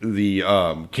be the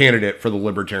candidate for the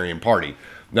Libertarian Party.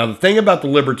 Now, the thing about the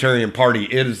Libertarian Party,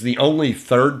 it is the only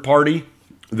third party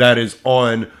that is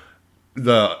on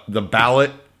the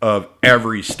ballot of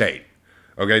every state.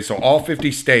 Okay, so all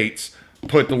 50 states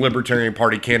put the Libertarian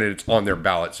Party candidates on their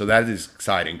ballot, so that is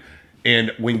exciting.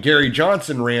 And when Gary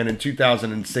Johnson ran in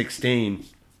 2016,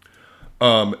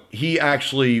 he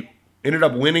actually ended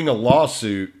up winning a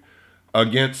lawsuit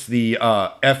against the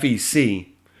FEC,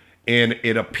 and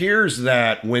it appears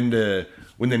that when the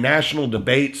national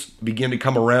debates begin to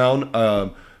come around,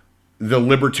 the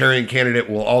Libertarian candidate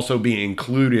will also be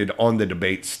included on the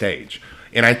debate stage.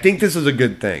 And I think this is a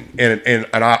good thing. And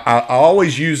I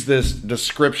always use this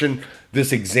description,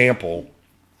 this example,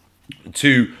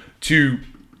 to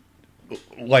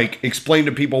like explain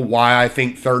to people why I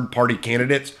think third party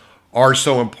candidates are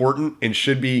so important and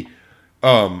should be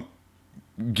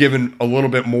given a little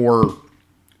bit more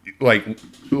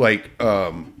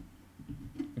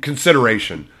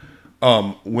consideration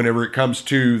whenever it comes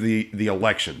to the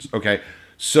elections. Okay,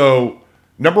 so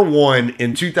number one,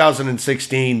 in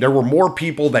 2016, there were more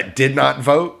people that did not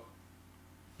vote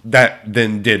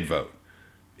than did vote.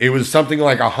 It was something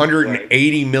like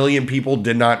 180 million people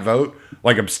did not vote,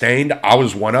 like abstained. I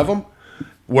was one of them.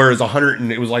 Whereas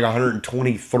it was like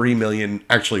 123 million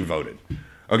actually voted.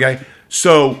 Okay,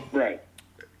 so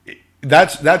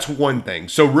that's one thing.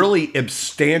 So really,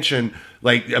 abstention,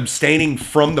 like abstaining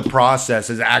from the process,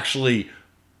 is actually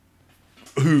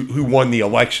who won the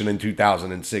election in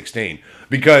 2016,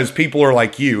 because people are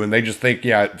like you and they just think,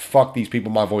 yeah, fuck these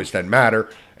people, my voice doesn't matter,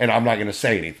 and I'm not going to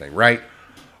say anything, right?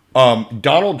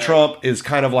 Donald Trump is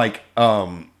kind of like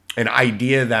an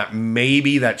idea that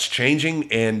maybe that's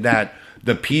changing, and that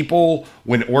the people,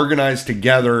 when organized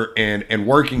together and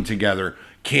working together,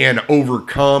 can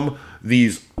overcome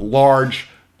these large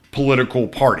political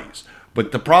parties.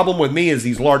 But the problem with me is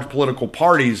these large political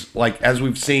parties, like as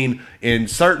we've seen in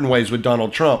certain ways with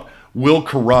Donald Trump, will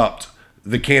corrupt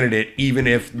the candidate even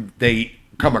if they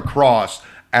come across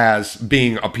as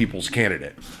being a people's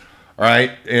candidate. All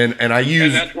right, and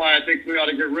that's why I think we ought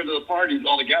to get rid of the parties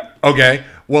altogether. Okay,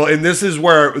 well, and this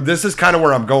is kind of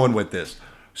where I'm going with this.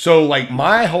 So, like,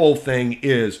 my whole thing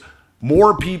is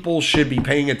more people should be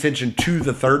paying attention to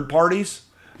the third parties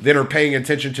than are paying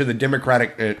attention to the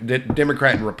Democrat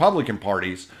and Republican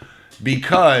parties,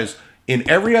 because in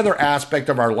every other aspect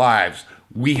of our lives,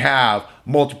 we have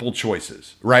multiple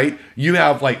choices, right? You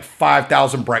have like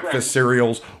 5,000 breakfast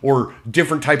cereals or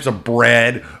different types of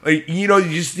bread.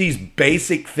 Just these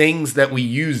basic things that we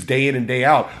use day in and day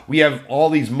out. We have all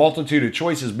these multitude of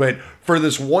choices, but for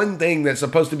this one thing that's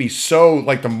supposed to be so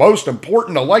like the most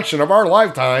important election of our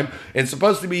lifetime and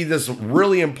supposed to be this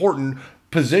really important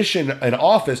position in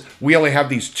office, we only have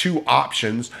these two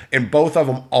options, and both of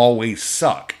them always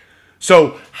suck.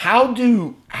 So what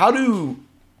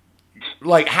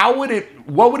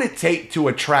would it take to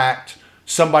attract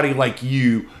somebody like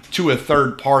you to a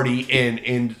third party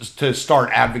and to start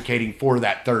advocating for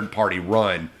that third party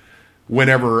run when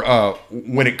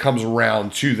it comes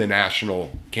around to the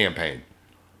national campaign.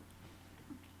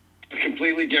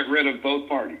 Completely get rid of both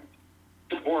parties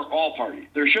or all parties.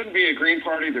 There shouldn't be a Green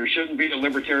Party. There shouldn't be a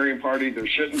Libertarian Party. There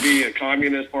shouldn't be a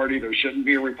Communist Party. There shouldn't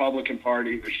be a Republican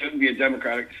Party. There shouldn't be a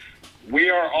Democratic. We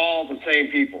are all the same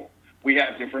people. We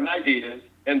have different ideas,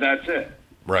 and that's it.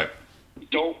 Right.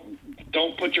 Don't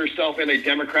put yourself in a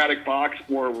Democratic box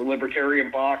or a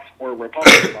Libertarian box or a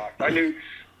Republican box. I knew,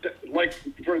 with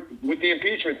the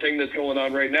impeachment thing that's going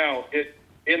on right now,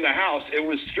 in the House, it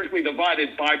was strictly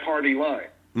divided by party line.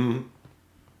 Mm-hmm.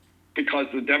 Because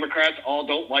the Democrats all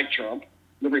don't like Trump,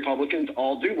 the Republicans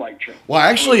all do like Trump. Well,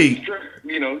 actually,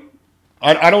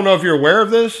 I don't know if you're aware of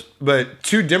this, but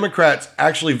 2 Democrats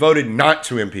actually voted not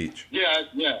to impeach. Yeah.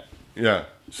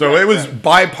 So it was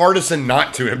bipartisan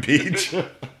not to impeach.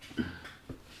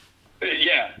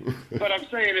 Yeah, but I'm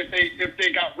saying if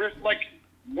they got rid, like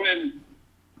when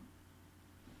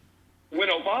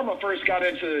Obama first got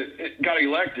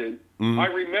elected, I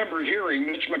remember hearing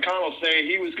Mitch McConnell say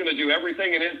he was going to do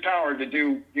everything in his power to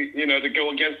go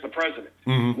against the president.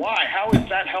 Mm-hmm. Why? How is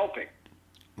that helping?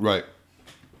 Right.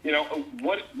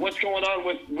 What's going on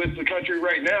with the country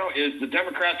right now is the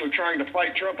Democrats are trying to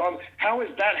fight Trump on. How is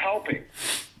that helping?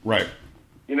 Right.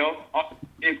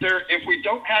 If we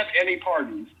don't have any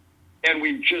parties and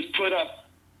we just put up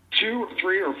 2 or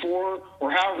 3 or 4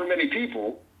 or however many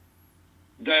people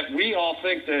that we all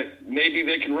think that maybe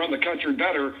they can run the country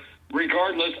better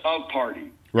regardless of party.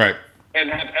 Right. And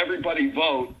have everybody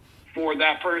vote for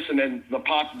that person and that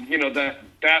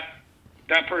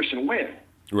person win.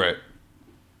 Right.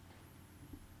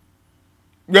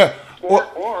 Yeah.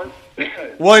 Or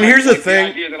well, and here's the thing.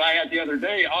 The idea that I had the other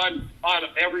day on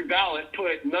every ballot,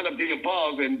 put none of the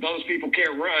above, and those people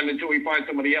can't run until we find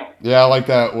somebody else. Yeah, I like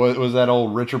that. What was that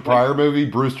old Richard Pryor movie,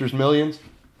 Brewster's Millions?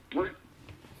 Brewster's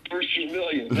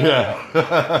Millions.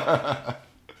 Yeah.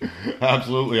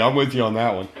 Absolutely. I'm with you on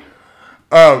that one.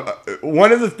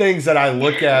 One of the things that I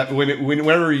look at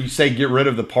whenever you say get rid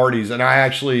of the parties, and I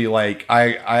actually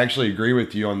agree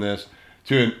with you on this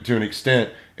to an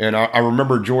extent. And I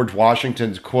remember George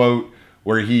Washington's quote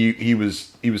where he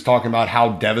was talking about how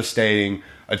devastating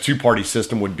a 2-party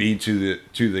system would be to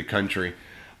the country.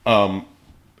 And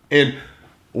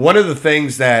one of the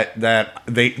things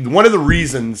one of the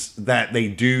reasons that they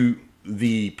do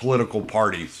the political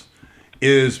parties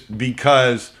is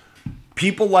because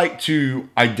people like to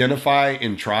identify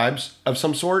in tribes of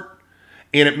some sort,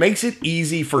 and it makes it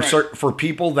easy for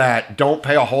people that don't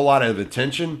pay a whole lot of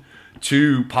attention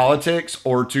to politics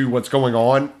or to what's going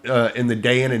on in the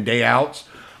day in and day outs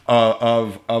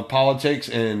of politics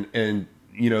and the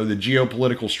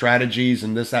geopolitical strategies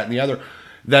and this, that, and the other,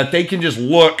 that they can just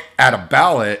look at a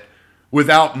ballot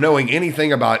without knowing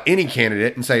anything about any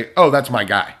candidate and say, oh, that's my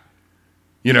guy.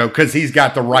 Because he's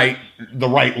got the right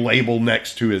label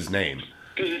next to his name.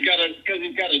 Because he's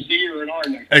got a D or an R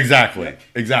next to him.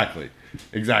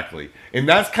 Exactly. And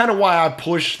that's kind of why I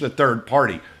push the third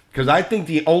party. Because I think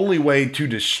the only way to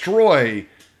destroy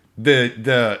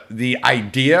the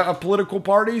idea of political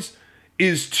parties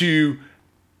is to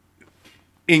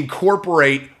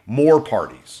incorporate more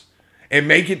parties and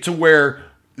make it to where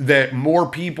that more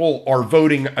people are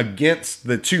voting against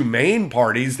the 2 main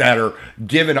parties that are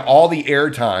given all the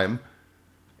airtime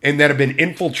and that have been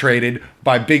infiltrated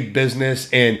by big business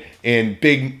and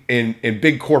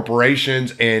big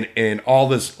corporations and all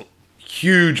this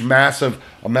huge, massive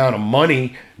amount of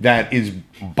money that is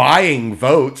buying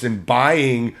votes and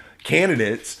buying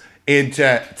candidates, and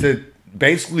to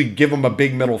basically give them a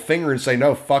big middle finger and say,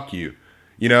 no, fuck you.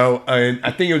 And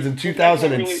I think it was in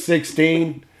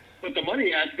 2016. But the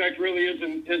money aspect really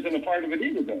isn't a part of it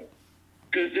either, though.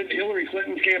 Because didn't Hillary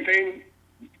Clinton's campaign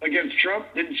against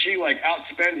Trump, didn't she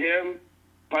outspend him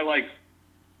by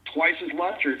twice as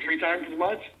much or 3 times as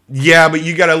much? Yeah, but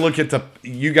you got to look at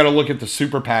the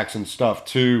super PACs and stuff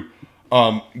too.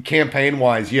 Campaign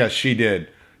wise, yes, she did.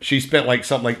 She spent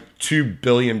something like $2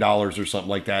 billion or something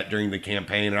like that during the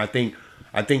campaign, and I think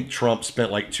Trump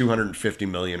spent $250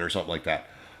 million or something like that.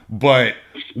 But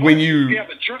when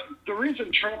but Trump, the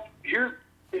reason Trump here,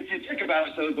 if you think about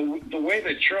it, though, the way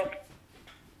that Trump,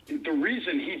 the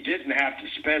reason he didn't have to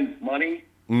spend money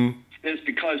is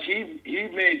because he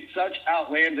made such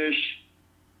outlandish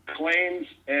claims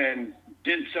and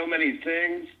did so many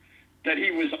things that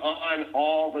he was on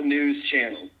all the news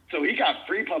channels. So he got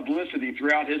free publicity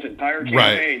throughout his entire campaign.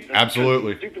 Right,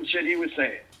 absolutely. Stupid shit he was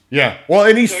saying. Yeah, well,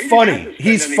 and he's funny.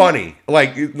 He's funny,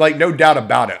 like no doubt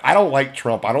about it. I don't like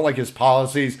Trump. I don't like his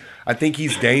policies. I think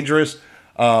he's dangerous.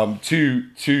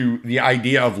 to the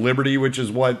idea of liberty, which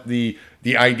is what the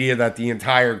idea that the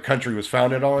entire country was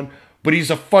founded on. But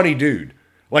he's a funny dude.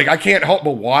 Like, I can't help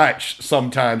but watch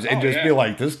sometimes and just be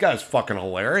like, this guy's fucking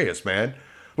hilarious, man.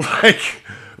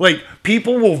 Like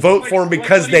people will vote for him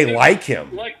because they like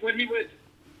him. Like when he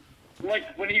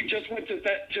just went to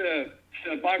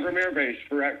Bagram Air Base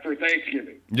for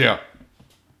Thanksgiving. Yeah.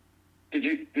 Did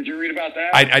you read about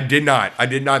that? I did not.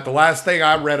 The last thing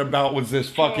I read about was this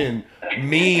fucking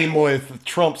meme with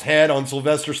Trump's head on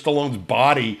Sylvester Stallone's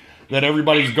body that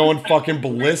everybody's going fucking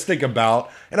ballistic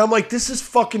about. And I'm like, this is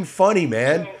fucking funny,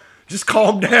 man. Just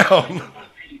calm down.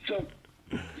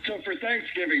 So for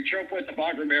Thanksgiving, Trump went to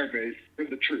Bagram Air Base for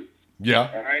the troops. Yeah.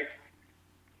 All right.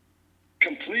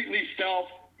 Completely stealth.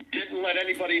 Didn't let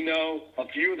anybody know. A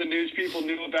few of the news people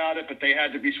knew about it, but they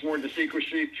had to be sworn to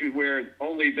secrecy to where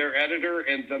only their editor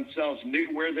and themselves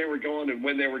knew where they were going and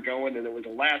when they were going, and it was a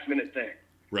last-minute thing.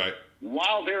 Right.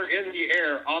 While they're in the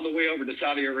air on the way over to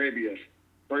Saudi Arabia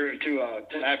or to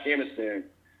Afghanistan,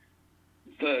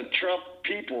 the Trump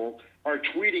people are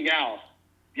tweeting out,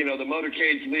 the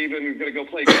motorcade's leaving, we're going to go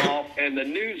play golf, and the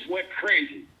news went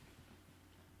crazy.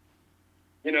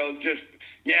 This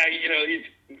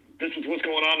is what's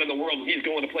going on in the world, and he's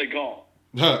going to play golf.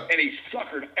 And he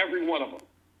suckered every one of them.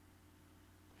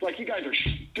 It's like, you guys are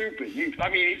stupid.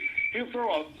 He'll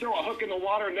throw a hook in the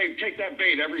water, and they take that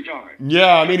bait every time.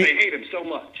 Yeah, I mean, they hate him so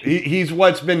much. He's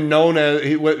what's been known as,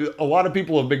 a lot of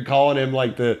people have been calling him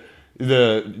like the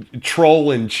troll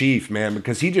in chief, man,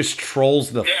 because he just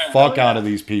trolls the fuck out of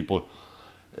these people.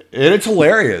 And it's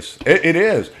hilarious. It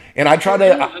is. And I try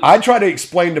to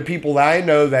explain to people that I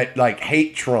know that like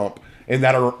hate Trump and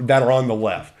that are on the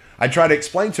left. I try to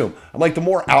explain to them. I'm like, the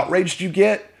more outraged you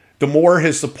get, the more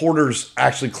his supporters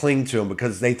actually cling to him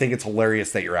because they think it's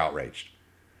hilarious that you're outraged.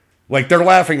 Like, they're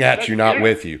laughing at you, not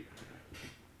with you.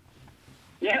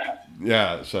 Yeah.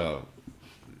 Yeah. So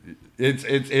it's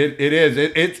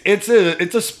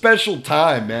a special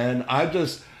time, man. I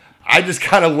just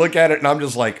kind of look at it and I'm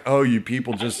just like, oh, you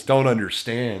people just don't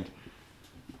understand.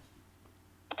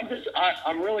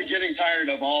 I'm really getting tired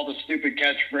of all the stupid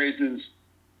catchphrases.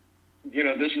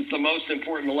 This is the most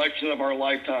important election of our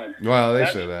lifetime. Well, they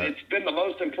say that. It's been the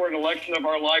most important election of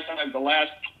our lifetime the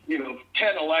last, 10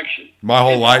 elections. My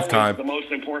whole lifetime. The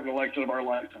most important election of our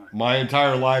lifetime. My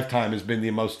entire lifetime has been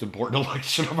the most important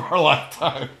election of our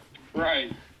lifetime.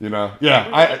 Right. Yeah.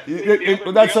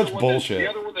 That's such bullshit. The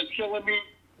other one that's killing me,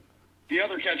 the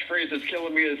other catchphrase that's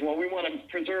killing me is, well, we want to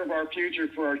preserve our future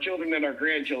for our children and our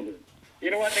grandchildren. You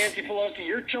know what, Nancy Pelosi?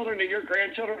 Your children and your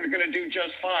grandchildren are going to do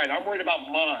just fine. I'm worried about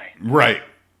mine. Right.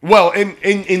 Well, and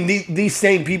these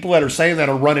same people that are saying that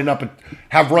have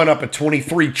run up a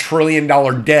 $23 trillion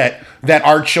debt that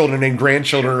our children and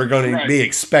grandchildren are going to be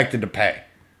expected to pay.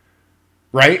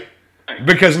 Right?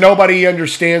 Because nobody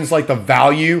understands like the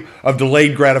value of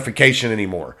delayed gratification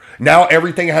anymore. Now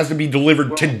everything has to be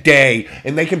delivered today,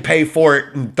 and they can pay for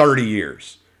it in 30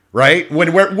 years. Right?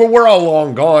 When we're all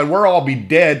long gone, we'll all be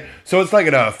dead, so it's not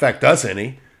going to affect us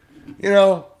any.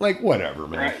 Like whatever,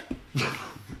 man. Right.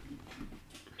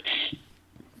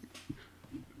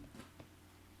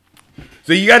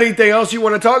 So you got anything else you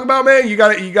want to talk about, man? You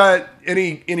got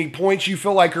any points you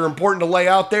feel like are important to lay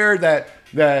out there that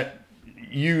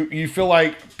you feel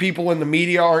like people in the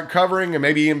media aren't covering, and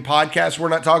maybe in podcasts we're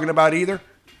not talking about either?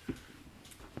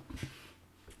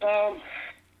 Well,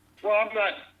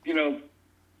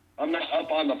 I'm not up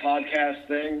on the podcast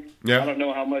thing. Yeah. I don't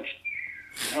know how much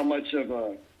of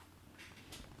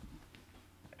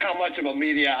a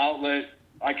media outlet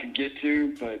I could get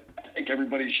to, but I think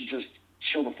everybody should just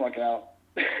chill the fuck out.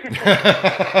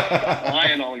 Stop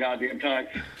lying all the goddamn time.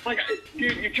 Like,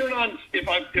 dude, you turn on if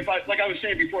I like I was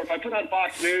saying before, if I put on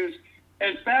Fox News,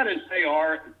 as bad as they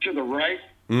are to the right,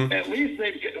 at least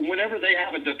whenever they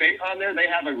have a debate on there, they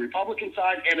have a Republican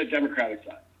side and a Democratic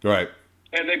side. Right.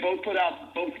 And they both put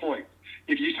out both points.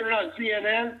 If you turn on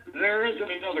CNN, there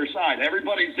isn't another side.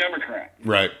 Everybody's Democrat.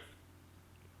 Right.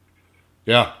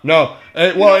 Yeah. No.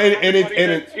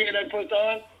 CNN puts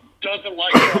on doesn't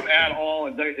like Trump at all,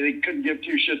 and they couldn't give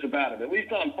two shits about him. At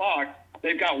least on Fox,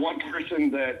 they've got one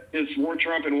person that is for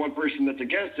Trump and one person that's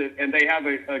against it, and they have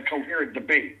a coherent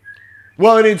debate.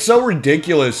 Well, and it's so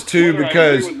ridiculous too Whether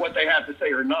because I agree with what they have to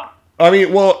say or not. I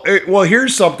mean, well,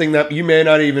 here's something that you may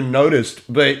not even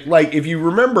noticed, but like if you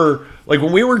remember, like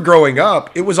when we were growing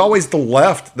up, it was always the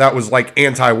left that was like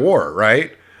anti-war,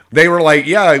 right? They were like,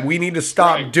 yeah, we need to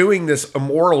stop doing this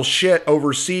immoral shit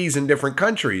overseas in different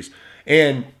countries.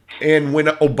 And when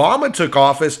Obama took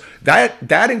office,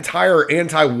 that entire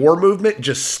anti-war movement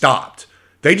just stopped.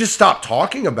 They just stopped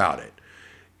talking about it.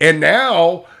 And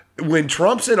now when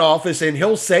Trump's in office and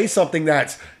he'll say something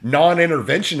that's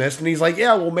non-interventionist and he's like,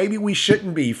 yeah, well, maybe we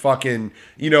shouldn't be fucking,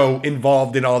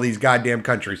 involved in all these goddamn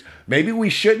countries. Maybe we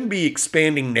shouldn't be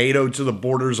expanding NATO to the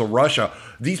borders of Russia.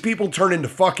 These people turn into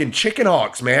fucking chicken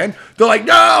hawks, man. They're like,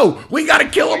 no, we got to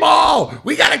kill them all.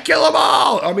 We got to kill them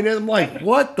all. I mean, I'm like,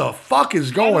 what the fuck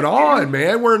is going on,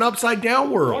 man? We're an upside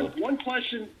down world. One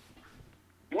question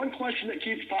that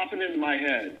keeps popping into my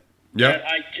head. Yeah. That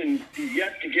I can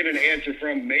yet to get an answer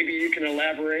from. Maybe you can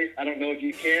elaborate. I don't know if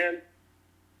you can.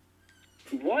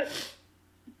 What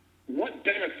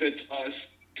benefits us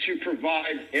to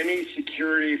provide any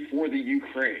security for the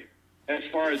Ukraine as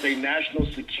far as a national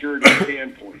security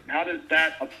standpoint? How does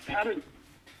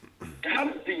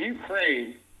the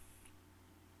Ukraine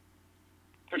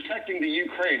protecting the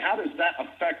Ukraine? How does that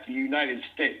affect the United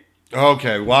States?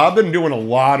 Okay, well, I've been doing a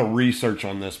lot of research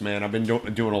on this, man. I've been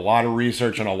doing a lot of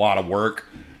research and a lot of work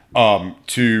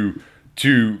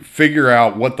to figure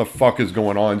out what the fuck is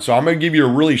going on. So I'm going to give you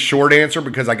a really short answer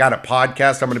because I got a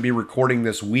podcast I'm going to be recording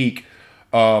this week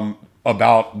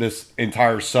about this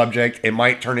entire subject. It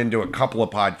might turn into a couple of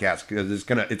podcasts because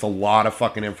it's a lot of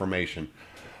fucking information.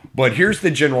 But here's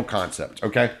the general concept,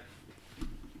 okay?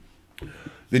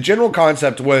 The general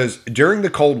concept was during the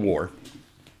Cold War,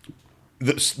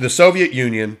 the Soviet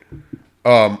Union,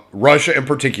 Russia in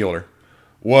particular,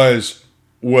 was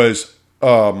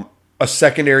a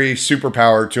secondary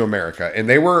superpower to America, and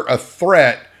they were a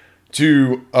threat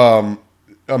to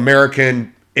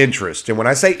American interests. And when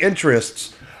I say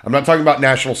interests, I'm not talking about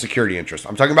national security interests.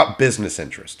 I'm talking about business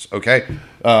interests. Okay,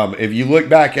 if you look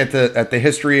back at the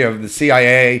history of the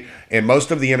CIA and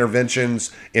most of the interventions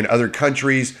in other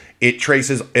countries,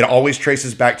 it always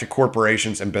traces back to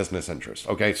corporations and business interests.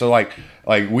 Okay, so like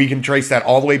we can trace that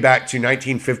all the way back to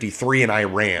 1953 in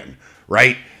Iran,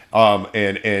 right?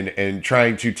 And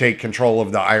trying to take control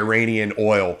of the Iranian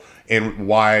oil. And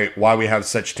why we have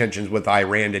such tensions with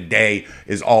Iran today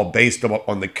is all based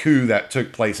on the coup that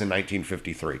took place in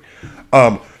 1953.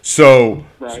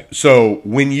 So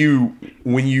when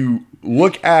you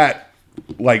look at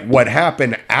like what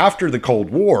happened after the Cold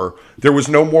War, there was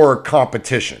no more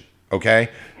competition. Okay,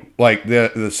 like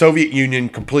the Soviet Union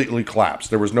completely collapsed.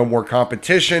 There was no more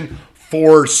competition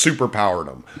for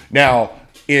superpowerdom. Now,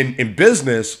 in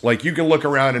business, like you can look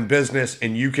around in business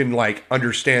and you can like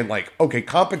understand like, okay,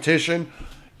 competition,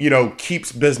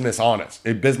 keeps business honest.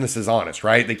 Business is honest,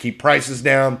 right? They keep prices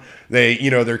down.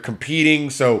 They're competing.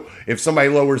 So if somebody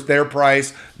lowers their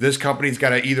price, this company's got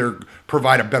to either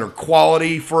provide a better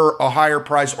quality for a higher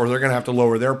price or they're going to have to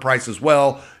lower their price as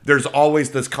well. There's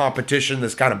always this competition,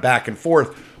 this kind of back and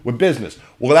forth with business.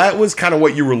 Well, that was kind of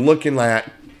what you were looking at,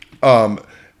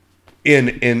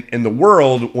 in the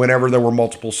world whenever there were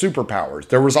multiple superpowers.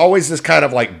 There was always this kind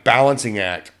of like balancing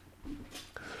act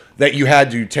that you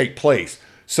had to take place.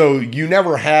 So you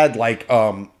never had like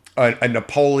a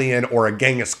Napoleon or a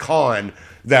Genghis Khan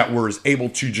that was able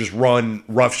to just run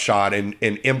roughshod and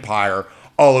empire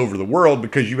all over the world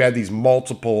because you had these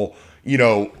multiple,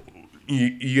 you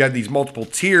had these multiple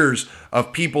tiers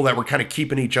of people that were kind of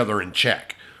keeping each other in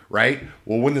check, right?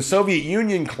 Well, when the Soviet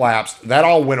Union collapsed, that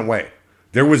all went away.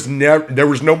 There was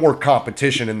no more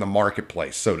competition in the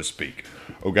marketplace, so to speak.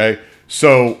 Okay,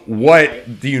 so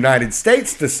what the United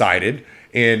States decided,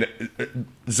 and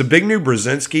Zbigniew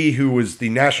Brzezinski, who was the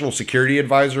national security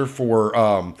advisor for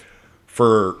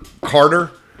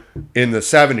Carter in the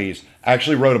 70s,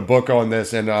 actually wrote a book on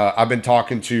this, and I've been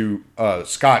talking to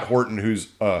Scott Horton, who's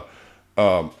a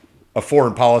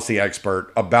foreign policy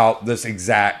expert, about this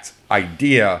exact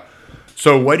idea.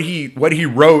 So what he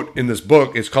wrote in this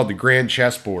book is called The Grand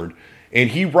Chessboard, and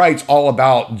he writes all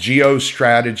about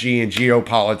geostrategy and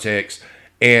geopolitics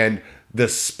and the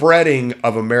spreading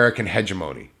of American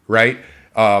hegemony, right?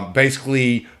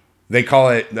 Basically, they call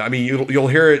it, I mean, you'll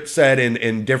hear it said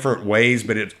in different ways,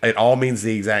 but it all means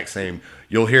the exact same.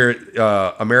 You'll hear it,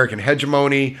 American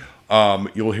hegemony.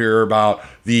 You'll hear about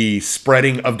the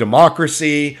spreading of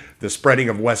democracy, the spreading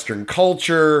of Western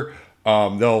culture.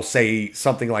 They'll say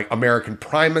something like American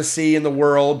primacy in the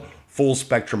world. Full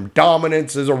spectrum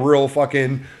dominance is a real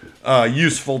fucking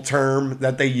useful term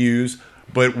that they use.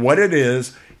 But what it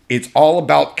is, it's all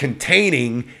about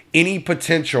containing any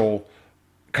potential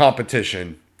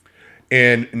competition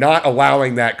and not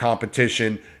allowing that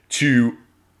competition to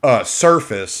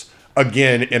surface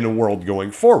again in the world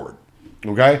going forward.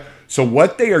 Okay? So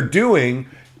what they are doing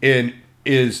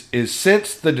is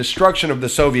since the destruction of the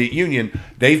Soviet Union,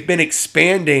 they've been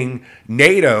expanding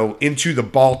NATO into the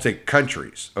Baltic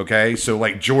countries. Okay, so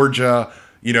like Georgia,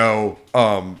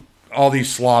 all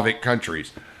these Slavic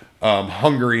countries,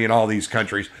 Hungary, and all these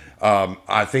countries.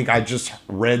 I think I just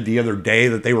read the other day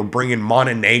that they were bringing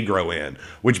Montenegro in,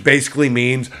 which basically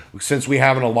means since we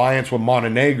have an alliance with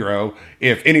Montenegro,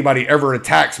 if anybody ever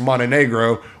attacks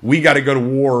Montenegro, we got to go to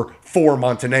war for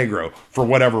Montenegro for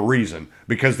whatever reason,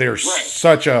 because they're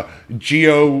such a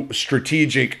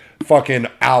geostrategic fucking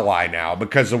ally now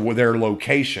because of their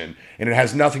location. And it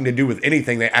has nothing to do with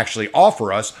anything they actually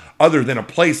offer us other than a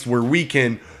place where we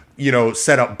can,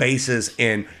 set up bases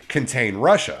and contain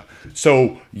Russia.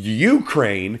 So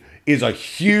Ukraine is a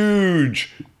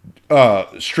huge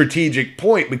strategic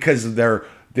point because of their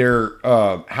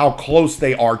how close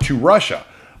they are to Russia.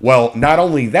 Well, not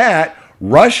only that,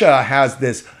 Russia has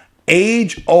this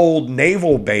age-old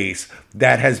naval base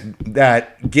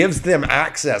that gives them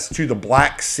access to the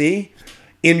Black Sea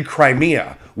in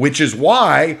Crimea, which is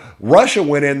why Russia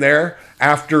went in there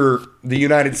after the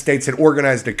United States had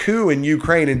organized a coup in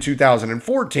Ukraine in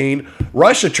 2014.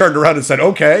 Russia turned around and said,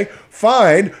 okay,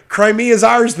 fine, Crimea's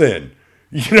ours then.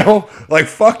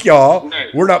 Fuck y'all.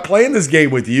 We're not playing this game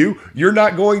with you. You're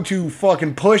not going to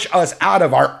fucking push us out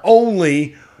of our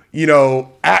only,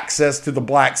 access to the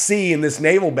Black Sea in this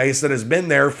naval base that has been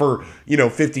there for,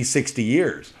 50, 60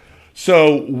 years.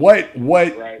 So what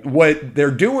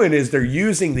they're doing is they're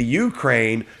using the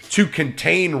Ukraine to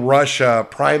contain Russia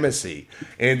primacy.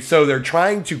 And so they're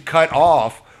trying to cut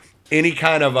off any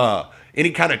kind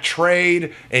of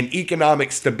trade and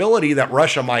economic stability that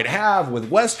Russia might have with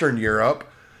Western Europe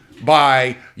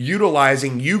by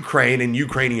utilizing Ukraine and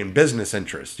Ukrainian business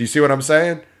interests. Do you see what I'm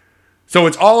saying? So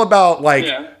it's all about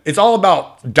it's all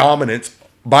about dominance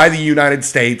by the United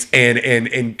States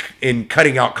and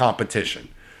cutting out competition.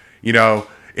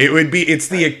 It's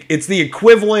the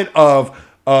equivalent of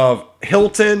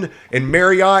Hilton and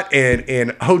Marriott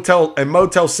and Hotel and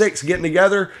Motel 6 getting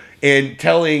together and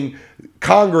telling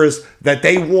Congress that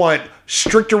they want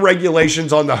stricter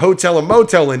regulations on the hotel and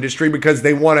motel industry because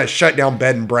they want to shut down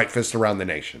bed and breakfast around the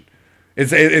nation.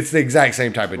 It's the exact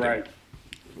same type of thing.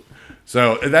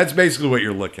 So that's basically what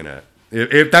you're looking at.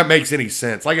 If that makes any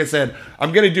sense. Like I said,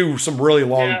 I'm going to do some really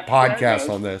long podcasts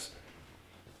on this.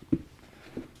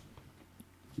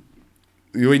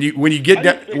 When you get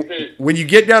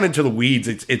down into the weeds,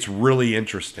 it's really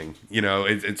interesting.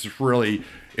 It's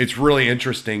really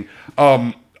interesting.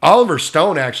 Oliver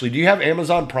Stone, actually, do you have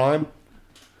Amazon Prime?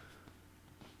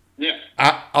 Yeah.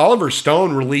 Oliver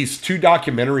Stone released 2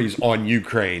 documentaries on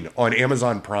Ukraine on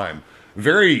Amazon Prime.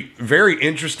 Very, very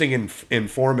interesting and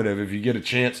informative. If you get a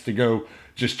chance to go,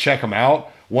 just check them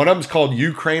out. One of them is called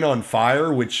Ukraine on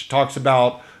Fire, which talks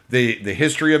about the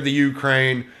history of the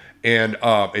Ukraine. And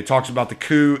it talks about the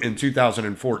coup in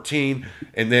 2014,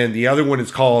 and then the other one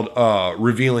is called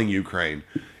Revealing Ukraine,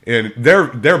 and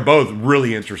they're both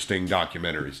really interesting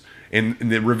documentaries. And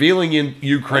the Revealing in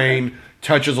Ukraine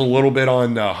touches a little bit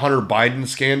on the Hunter Biden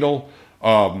scandal,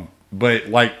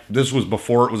 but this was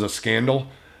before it was a scandal.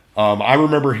 I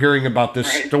remember hearing about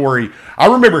this story. I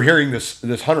remember hearing this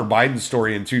Hunter Biden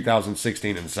story in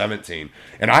 2016 and 17.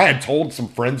 And I had told some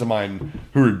friends of mine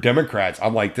who are Democrats,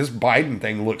 I'm like, this Biden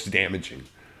thing looks damaging.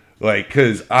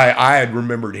 Because I had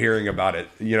remembered hearing about it,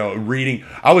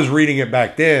 I was reading it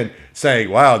back then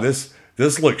saying, wow, this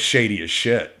looks shady as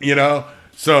shit,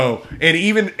 So,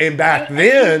 and back then,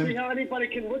 I don't see how anybody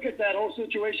can look at that whole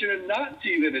situation and not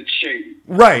see that it's shady.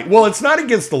 Right. Well, it's not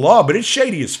against the law, but it's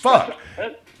shady as fuck.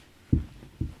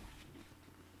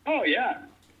 Oh yeah.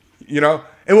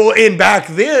 And back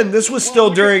then, this was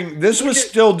still during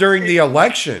the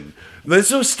election.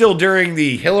 This was still during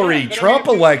the Hillary-Trump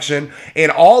election,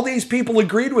 and all these people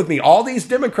agreed with me. All these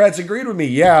Democrats agreed with me.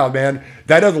 Yeah, man,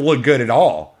 that doesn't look good at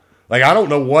all. I don't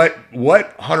know what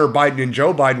Hunter Biden and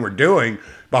Joe Biden were doing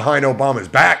behind Obama's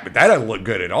back, but that doesn't look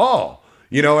good at all.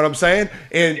 You know what I'm saying?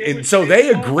 And so they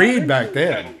agreed back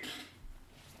then.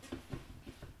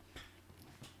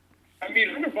 I mean,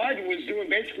 Hunter Biden was doing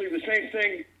basically the same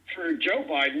thing for Joe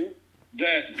Biden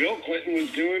that Bill Clinton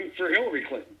was doing for Hillary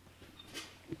Clinton.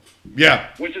 Yeah.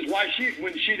 Which is why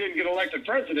when she didn't get elected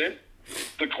president,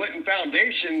 the Clinton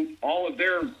Foundation, all of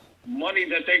their money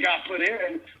that they got put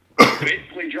in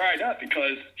basically dried up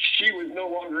because she was no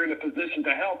longer in a position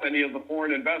to help any of the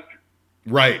foreign investors.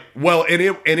 Right. Well, and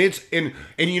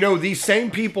these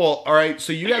same people, all right,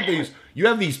 so you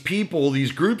have these people,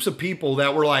 these groups of people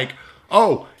that were like,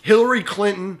 oh, Hillary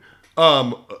Clinton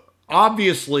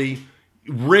obviously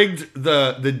rigged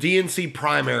the DNC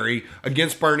primary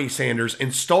against Bernie Sanders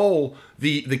and stole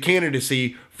the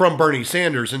candidacy from Bernie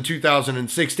Sanders in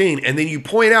 2016. And then you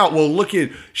point out, well, look at,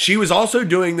 she was also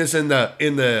doing this in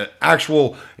the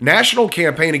actual national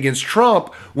campaign against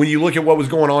Trump when you look at what was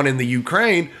going on in the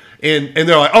Ukraine. And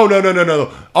they're like, oh,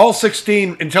 no. All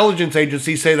 16 intelligence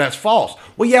agencies say that's false.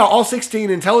 Well, yeah, all 16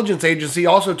 intelligence agencies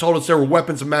also told us there were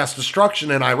weapons of mass destruction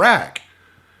in Iraq.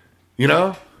 You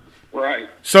know? Right.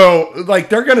 So, like,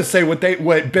 they're going to say what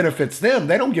benefits them.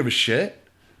 They don't give a shit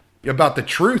about the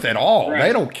truth at all. Right.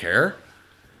 They don't care.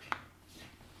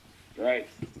 Right.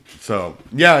 So,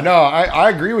 yeah, no, I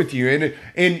agree with you.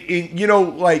 And you know,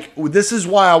 like, this is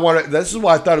why I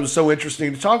thought it was so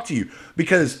interesting to talk to you,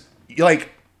 because, like,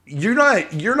 you're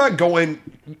not going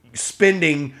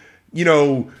spending,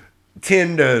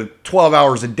 10 to 12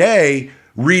 hours a day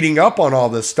reading up on all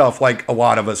this stuff like a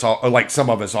lot of us are, or like some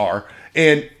of us are.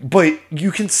 But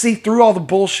you can see through all the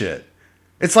bullshit.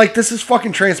 It's like, this is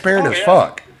fucking transparent as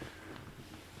fuck.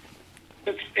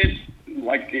 It's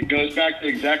like, it goes back to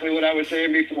exactly what I was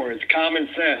saying before. It's common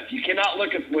sense. You cannot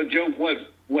look at what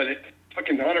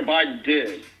fucking Hunter Biden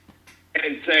did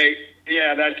and say,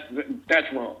 yeah,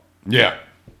 that's wrong. Yeah.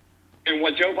 And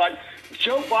what Joe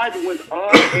Biden was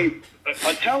on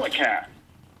a telecast.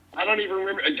 I don't even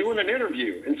remember doing an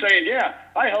interview and saying, yeah,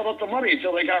 I held up the money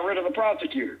until they got rid of the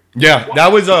prosecutor. Yeah, what?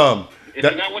 That was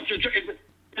Isn't that what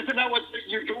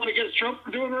you're going against Trump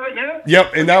for doing right now?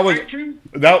 Yep, and that was what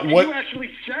you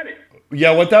actually said it.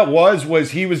 Yeah, what that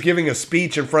was he was giving a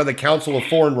speech in front of the Council of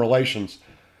Foreign Relations,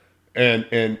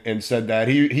 and said that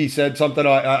he said something.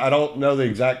 I don't know the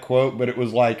exact quote, but it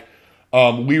was like,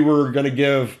 we were going to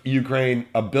give Ukraine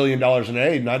 $1 billion in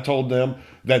aid, and I told them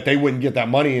that they wouldn't get that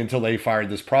money until they fired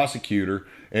this prosecutor,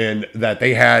 and that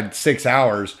they had 6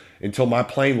 hours until my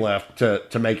plane left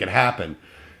to make it happen,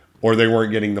 or they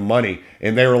weren't getting the money.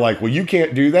 And they were like, well, you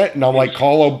can't do that. And I'm like,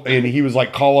 and he was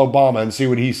like, call Obama and see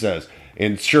what he says.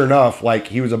 And sure enough, like,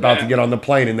 he was about to get on the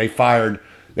plane, and they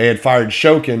had fired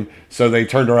Shokin, so they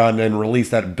turned around and released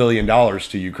that $1 billion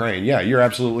to Ukraine. Yeah, you're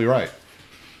absolutely right.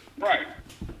 Right.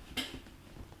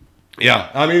 Yeah,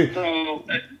 I mean, so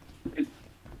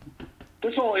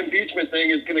this whole impeachment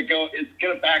thing is going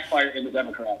to backfire in the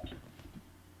Democrats.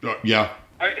 Yeah.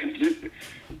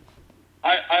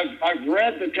 I've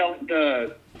read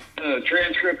the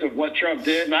transcript of what Trump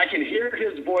did, and I can hear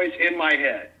his voice in my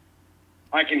head.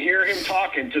 I can hear him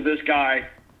talking to this guy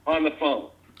on the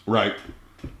phone. Right.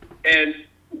 And,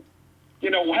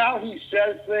 how he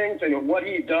says things and what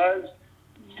he does,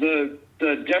 the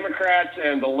Democrats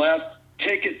and the left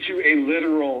take it too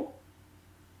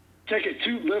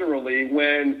literally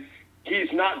when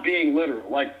he's not being literal.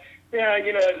 Like, yeah,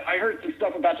 I heard some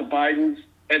stuff about the Bidens,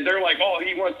 and they're like, oh,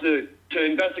 he wants to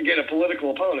investigate a political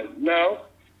opponent. No,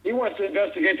 he wants to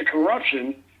investigate the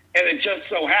corruption, and it just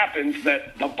so happens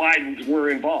that the Bidens were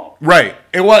involved. Right.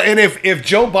 And if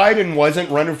Joe Biden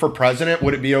wasn't running for president,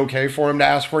 would it be okay for him to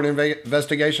ask for an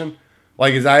investigation?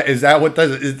 Like, is that what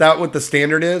the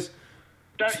standard is?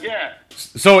 Yeah.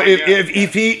 So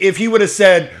if he would have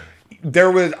said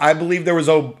I believe there was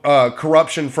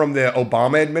corruption from the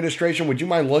Obama administration, would you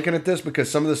mind looking at this, because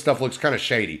some of this stuff looks kind of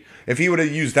shady? If he would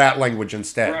have used that language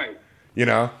instead,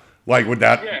 right? Like, would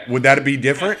that be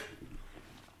different?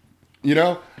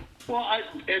 Well,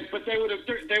 but they would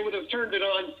have turned it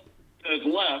on. The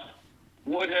left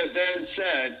would have then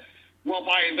said, well,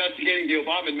 by investigating the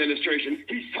Obama administration,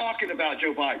 he's talking about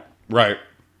Joe Biden. Right.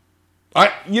 I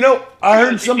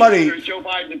heard somebody. Joe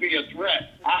Biden to be a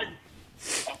threat.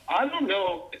 I don't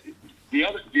know. The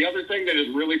other thing that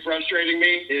is really frustrating me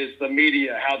is the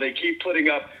media, how they keep putting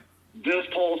up, this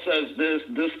poll says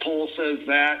this poll says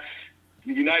that.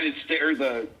 The United States, or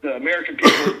the American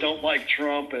people don't like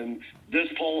Trump, and this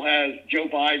poll has Joe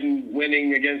Biden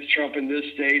winning against Trump in this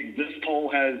state. This poll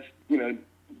has,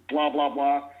 blah, blah,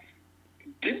 blah.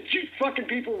 Didn't you fucking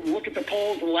people look at the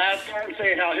polls the last time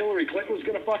saying how Hillary Clinton was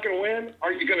going to fucking win?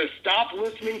 Are you going to stop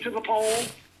listening to the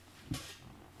polls?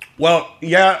 Well,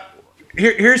 yeah.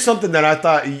 Here's something that I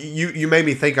thought you made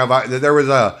me think of. There was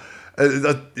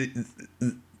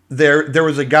there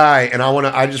was a guy, and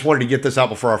I just wanted to get this out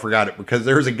before I forgot it, because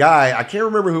there was a guy, I can't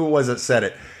remember who it was that said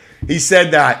it. He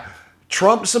said that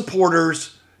Trump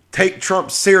supporters take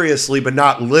Trump seriously but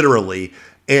not literally,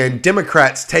 and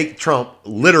Democrats take Trump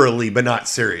literally but not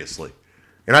seriously.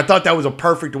 And I thought that was a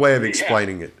perfect way of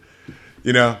explaining it.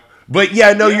 But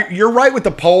yeah, no, you're right with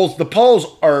the polls. The polls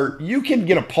you can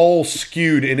get a poll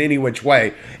skewed in any which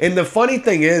way. And the funny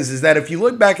thing is that if you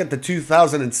look back at the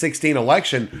 2016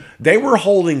 election, they were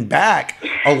holding back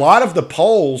a lot of the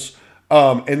polls,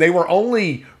 and they were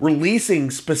only releasing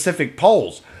specific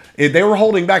polls. They were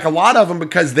holding back a lot of them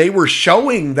because they were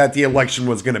showing that the election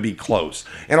was going to be close.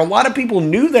 And a lot of people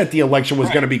knew that the election was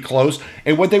going to be close.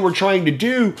 And what they were trying to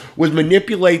do was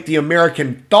manipulate the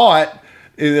American thought,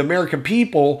 the American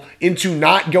people, into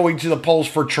not going to the polls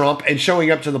for Trump and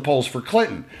showing up to the polls for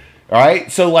Clinton. All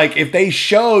right. So, like, if they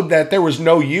showed that there was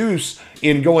no use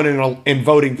in going and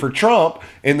voting for Trump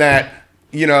and that,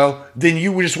 then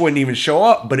you just wouldn't even show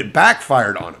up. But it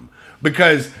backfired on them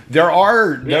because there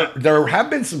have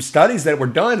been some studies that were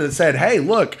done that said, hey,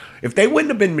 look, if they wouldn't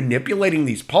have been manipulating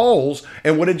these polls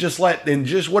and would have just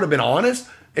would have been honest,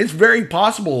 it's very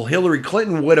possible Hillary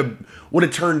Clinton would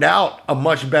have turned out a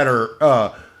much better,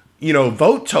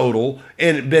 vote total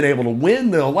and been able to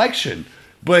win the election.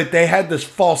 But they had this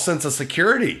false sense of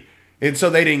security. And so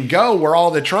they didn't go where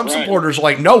all the Trump supporters are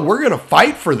like, no, we're going to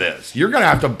fight for this. You're going to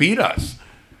have to beat us.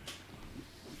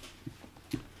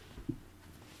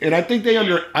 And I think they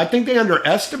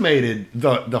underestimated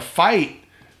the fight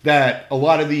that a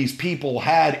lot of these people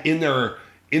had in their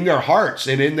hearts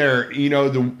and in their,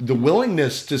 the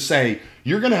willingness to say,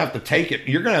 you're going to have to take it.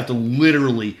 You're going to have to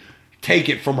literally take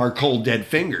it from our cold, dead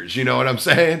fingers. You know what I'm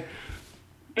saying?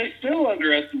 They still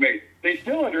underestimate.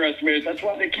 That's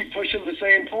why they keep pushing the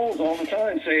same polls all the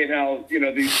time, saying how,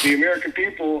 the American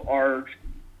people are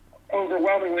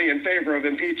overwhelmingly in favor of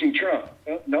impeaching Trump.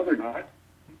 No, they're not.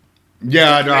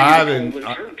 Yeah, no, I haven't.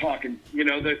 You're talking,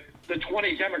 the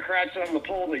 20 Democrats on the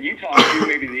poll that you talk to,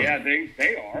 maybe they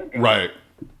are. But right.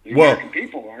 The American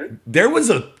people aren't. There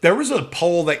was a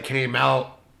poll that came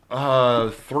out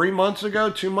 2 months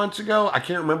ago. I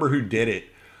can't remember who did it.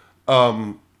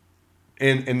 And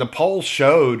the poll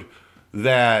showed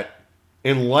that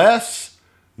unless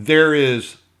there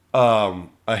is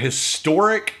a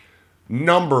historic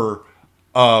number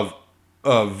of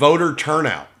voter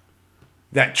turnout,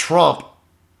 that Trump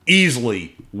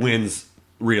easily wins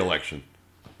re-election.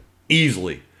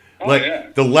 Easily.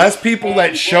 The less people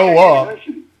that show up,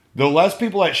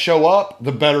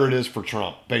 the better it is for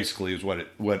Trump, basically, is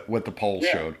what the polls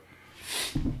showed.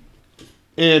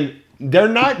 And they're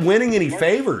not winning any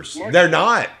favors. They're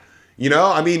not.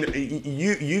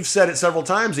 You've said it several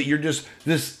times that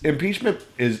this impeachment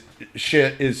is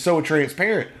so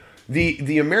transparent.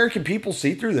 The American people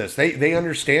see through this. They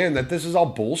understand that this is all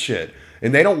bullshit,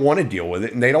 and they don't want to deal with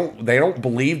it, and they don't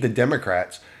believe the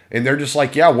Democrats, and they're just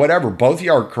like, yeah, whatever. Both of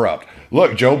y'all are corrupt.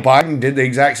 Look, Joe Biden did the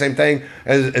exact same thing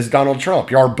as Donald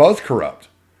Trump. Y'all are both corrupt.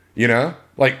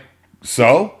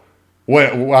 So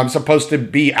what? I'm supposed to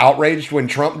be outraged when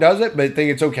Trump does it, but think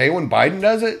it's okay when Biden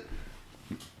does it?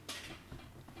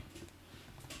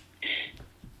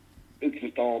 It's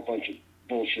just all a bunch of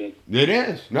bullshit. It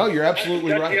is. No, you're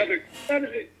absolutely right.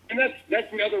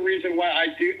 That's the other reason why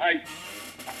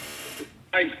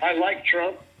I like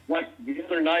Trump. Like the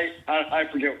other night, I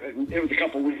forget, it was a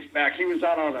couple weeks back. He was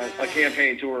out on a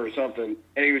campaign tour or something,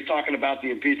 and he was talking about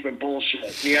the impeachment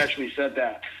bullshit. He actually said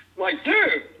that. I'm like,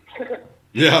 dude.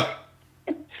 Yeah.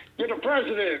 You're the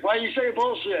president. Why you say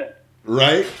bullshit?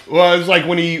 Right. Well, it was like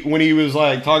when he was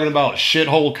like talking about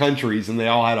shithole countries, and they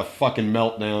all had a fucking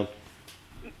meltdown.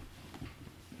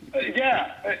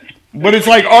 Yeah. But it's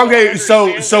like, okay,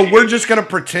 so we're just gonna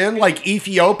pretend like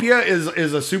Ethiopia is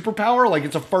a superpower, like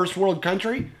it's a first world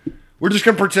country. We're just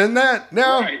gonna pretend that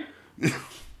now. Right.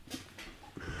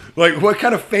 Like, what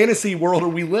kind of fantasy world are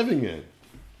we living in?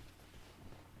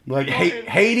 Like,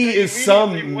 Haiti is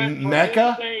some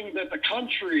mecca. Saying that the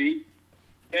country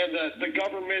and the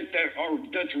government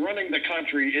that's running the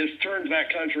country is turned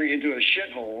that country into a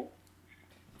shithole.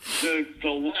 The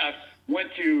left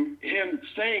went to him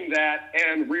saying that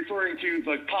and referring to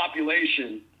the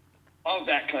population of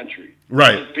that country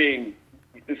as being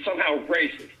somehow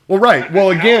racist. Well, right. Well,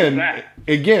 again,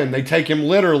 they take him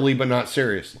literally, but not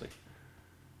seriously.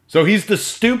 So he's the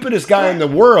stupidest guy in the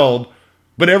world,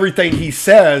 but everything he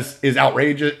says is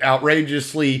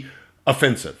outrageously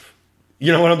offensive.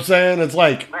 You know what I'm saying? It's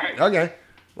like, okay.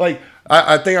 Like,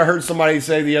 I think I heard somebody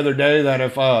say the other day that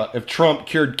if Trump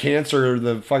cured cancer,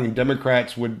 the fucking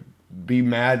Democrats would be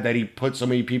mad that he put so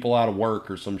many people out of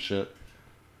work or some shit.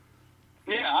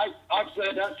 Yeah, I've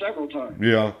said that several times.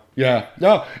 Yeah.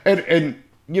 No, and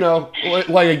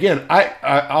like again,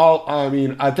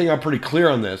 I think I'm pretty clear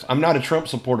on this. I'm not a Trump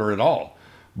supporter at all,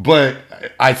 but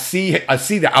I see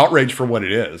the outrage for what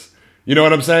it is. You know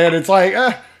what I'm saying? It's like,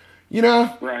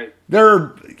 right.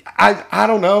 I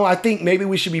don't know. I think maybe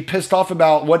we should be pissed off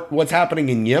about what's happening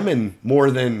in Yemen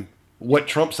more than what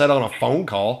Trump said on a phone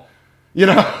call.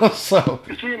 So.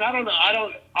 See, and I don't know.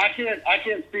 I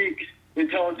can't speak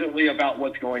intelligently about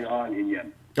what's going on in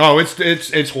Yemen. Oh,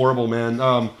 it's horrible, man.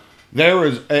 There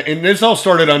was, and this all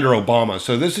started under Obama,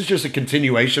 so this is just a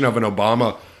continuation of an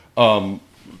Obama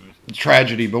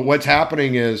tragedy. But what's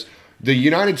happening is the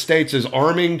United States is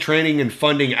arming, training, and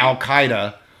funding Al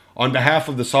Qaeda on behalf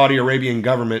of the Saudi Arabian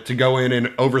government to go in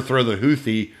and overthrow the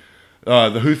Houthi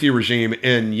the Houthi regime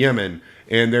in Yemen,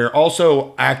 and they're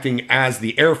also acting as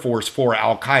the air force for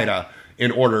Al Qaeda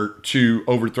in order to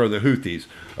overthrow the Houthis.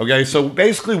 Okay, so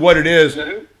basically what it is.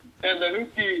 And the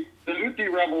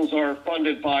Houthi rebels are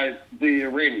funded by the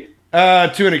Iranians.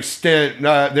 To an extent,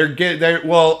 not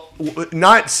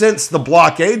since the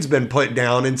blockade's been put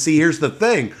down. And see, here's the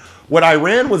thing: what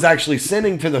Iran was actually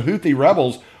sending to the Houthi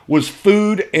rebels was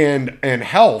food and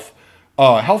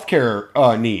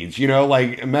healthcare needs,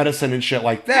 like medicine and shit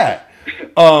like that.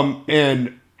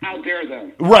 And how dare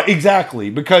them? Right, exactly,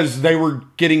 because they were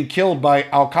getting killed by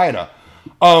Al Qaeda.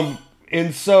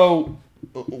 And so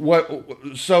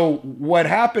what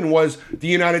happened was the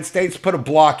United States put a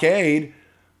blockade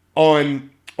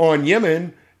on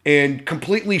Yemen and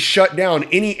completely shut down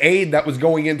any aid that was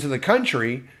going into the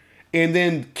country. And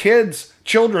then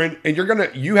children, and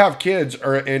you have kids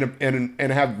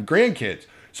and have grandkids.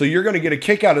 So you're going to get a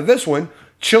kick out of this one.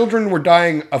 Children were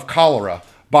dying of cholera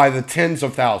by the tens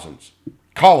of thousands.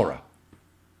 Cholera.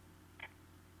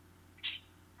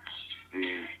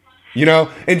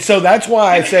 And so that's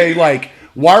why I say, like,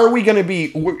 why are we going to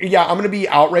be, I'm going to be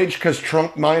outraged because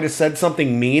Trump might have said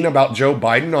something mean about Joe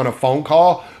Biden on a phone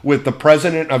call with the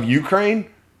president of Ukraine.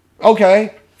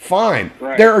 Okay, fine.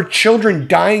 Right. There are children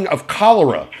dying of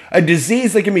cholera, a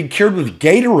disease that can be cured with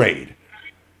Gatorade.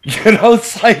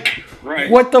 It's like, right.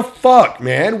 What the fuck,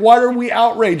 man? What are we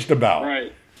outraged about?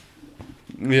 Right.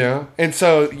 Yeah. And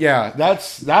so,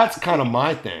 that's kind of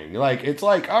my thing. Like, it's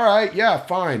like, all right, yeah,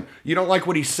 fine. You don't like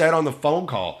what he said on the phone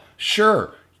call.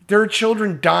 Sure. There are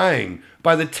children dying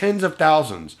by the tens of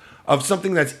thousands of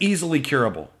something that's easily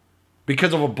curable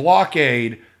because of a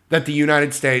blockade that the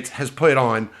United States has put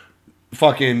on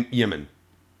fucking Yemen.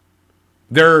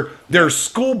 There are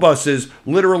school buses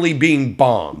literally being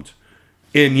bombed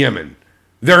in Yemen.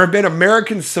 There have been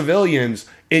American civilians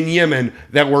in Yemen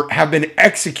that have been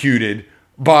executed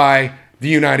by the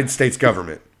United States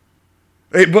government.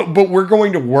 But we're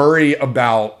going to worry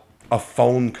about a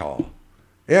phone call.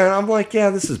 Yeah, and I'm like,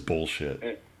 this is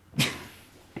bullshit.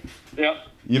 Yeah.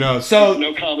 So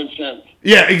no common sense.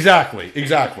 Yeah, exactly.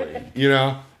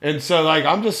 And so, like,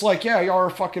 I'm just like, y'all are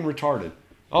fucking retarded.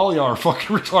 All y'all are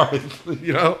fucking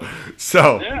retarded.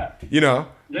 So,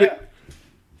 Yeah.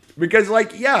 Because,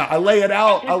 like, I lay it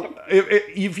out.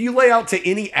 If you lay out to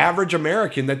any average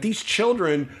American that these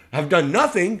children have done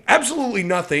nothing, absolutely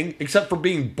nothing, except for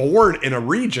being born in a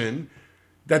region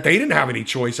that they didn't have any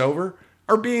choice over,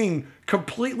 are being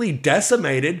completely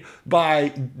decimated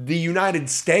by the United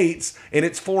States and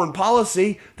its foreign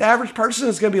policy, the average person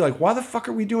is going to be like, why the fuck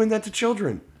are we doing that to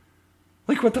children?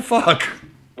 Like, what the fuck?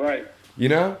 Right.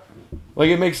 Like,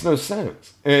 it makes no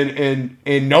sense. And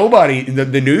nobody,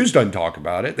 the news doesn't talk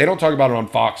about it. They don't talk about it on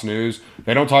Fox News.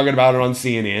 They don't talk about it on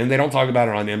CNN. They don't talk about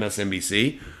it on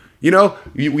MSNBC.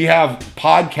 We have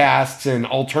podcasts and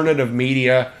alternative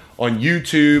media on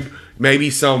YouTube. Maybe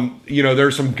some,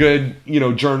 there's some good,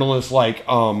 journalists like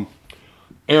Aaron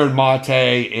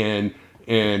Mate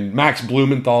and Max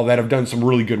Blumenthal that have done some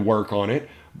really good work on it.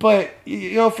 But,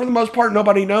 for the most part,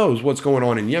 nobody knows what's going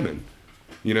on in Yemen,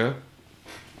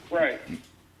 Right.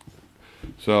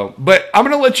 So, but I'm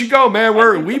going to let you go, man.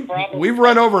 We've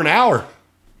run over an hour.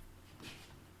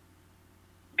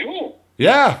 Cool.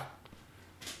 Yeah.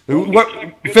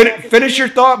 Finish your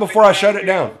thought before I shut it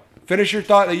down. Finish your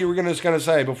thought that you were just going to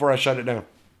say before I shut it down.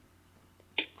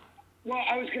 Well,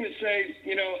 I was going to say,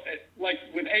 like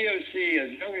with AOC,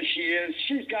 as young as she is,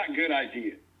 she's got good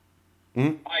ideas.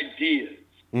 Ideas.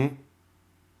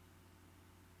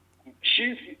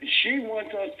 She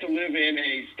wants us to live in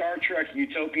a Star Trek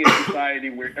utopian society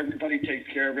where everybody takes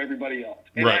care of everybody else.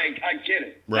 And right. I get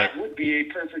it. Right. That would be a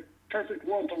perfect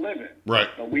world to live in. Right.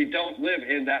 But we don't live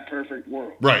in that perfect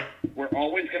world. Right. We're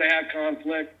always going to have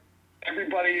conflict.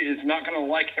 Everybody is not going to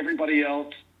like everybody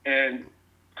else. And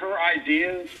her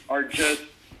ideas are just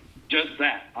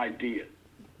that, ideas.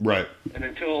 Right. And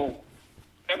until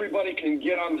everybody can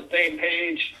get on the same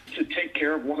page to take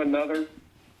care of one another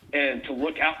and to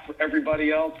look out for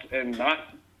everybody else and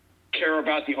not care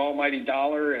about the almighty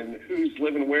dollar and who's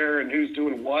living where and who's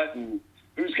doing what and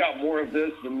who's got more of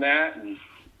this than that, and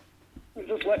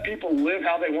just let people live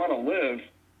how they want to live,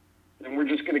 and we're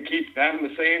just going to keep having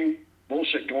the same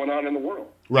bullshit going on in the world.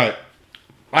 Right.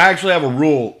 I actually have a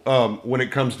rule when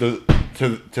it comes to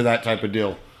that type of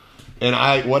deal, and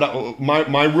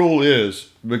my rule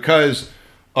is, because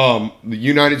the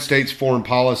United States foreign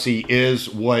policy is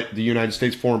what the United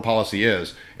States foreign policy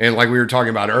is, and like we were talking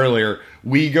about earlier,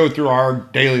 we go through our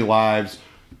daily lives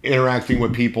interacting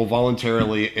with people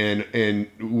voluntarily, and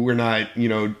we're not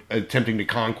attempting to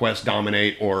conquest,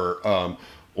 dominate, or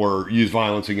or use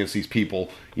violence against these people,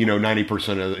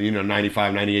 90% of,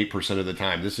 95, 98% of the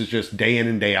time. This is just day in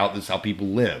and day out. This is how people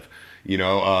live,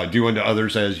 do unto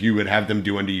others as you would have them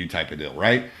do unto you type of deal,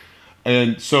 right?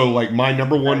 And so, like, my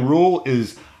number one rule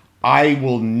is I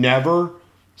will never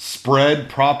spread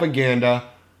propaganda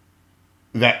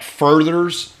that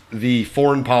furthers the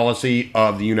foreign policy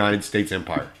of the United States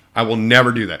empire. I will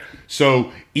never do that.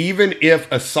 So even if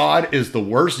Assad is the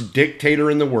worst dictator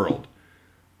in the world,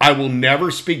 I will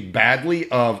never speak badly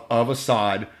of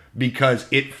Assad because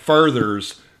it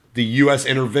furthers the U.S.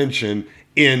 intervention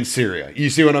in Syria. You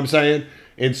see what I'm saying?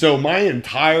 And so my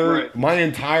entire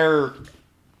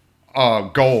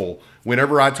goal,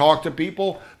 whenever I talk to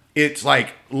people, it's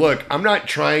like, look, I'm not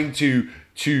trying to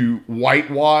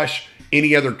whitewash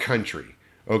any other country,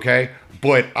 okay?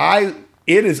 But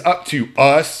it is up to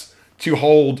us to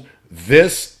hold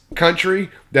this country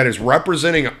that is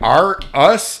representing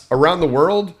us around the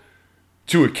world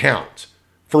to account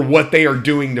for what they are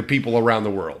doing to people around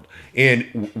the world.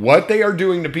 And what they are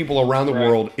doing to people around the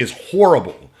world is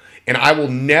horrible. And I will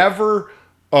never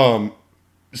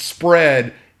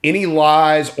spread any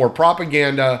lies or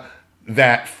propaganda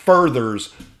that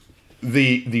furthers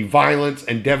the violence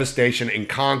and devastation and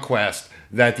conquest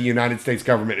that the United States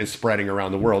government is spreading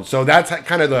around the world. So that's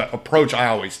kind of the approach I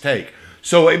always take.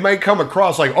 So it may come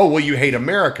across like, oh, well, you hate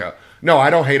America. No, I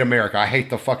don't hate America. I hate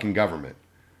the fucking government.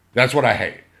 That's what I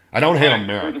hate. I don't hate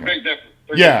America. There's a big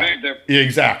difference.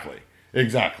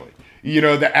 Exactly.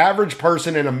 The average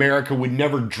person in America would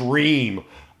never dream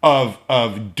of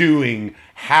doing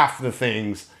half the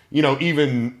things,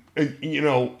 even,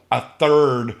 a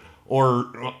third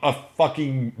or a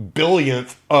fucking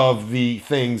billionth of the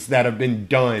things that have been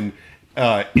done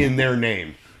in their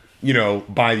name,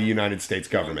 by the United States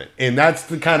government. And that's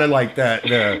the kind of like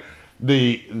that's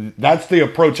the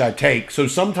approach I take. So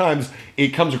sometimes it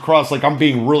comes across like I'm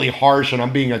being really harsh and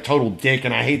I'm being a total dick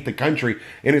and I hate the country.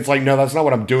 And it's like, no, that's not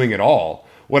what I'm doing at all.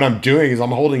 What I'm doing is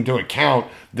I'm holding to account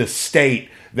the state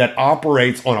that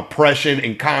operates on oppression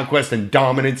and conquest and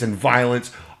dominance and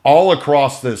violence all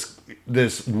across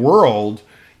this world,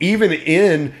 even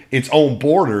in its own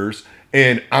borders,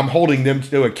 and I'm holding them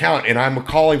to account, and I'm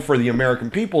calling for the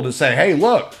American people to say, hey,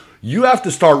 look, you have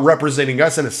to start representing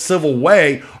us in a civil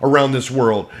way around this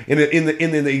world, in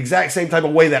the exact same type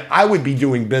of way that I would be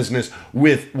doing business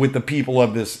with the people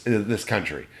of this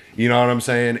country. You know what I'm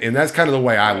saying? And that's kind of the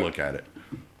way I look at it.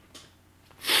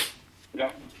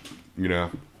 Yeah.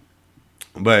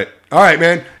 But all right,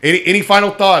 man. Any final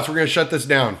thoughts? We're gonna shut this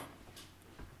down.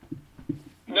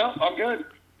 No, I'm good.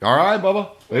 All right,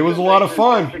 Bubba. It was a lot of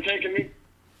fun. Thanks for taking me.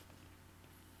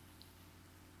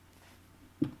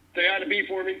 Say hi to B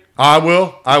for me. I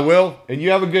will. And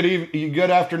you have a good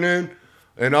afternoon.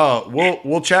 And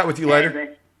we'll chat with you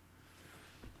later.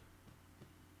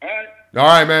 All right. All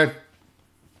right, man.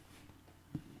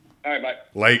 All right, bye.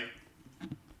 Late.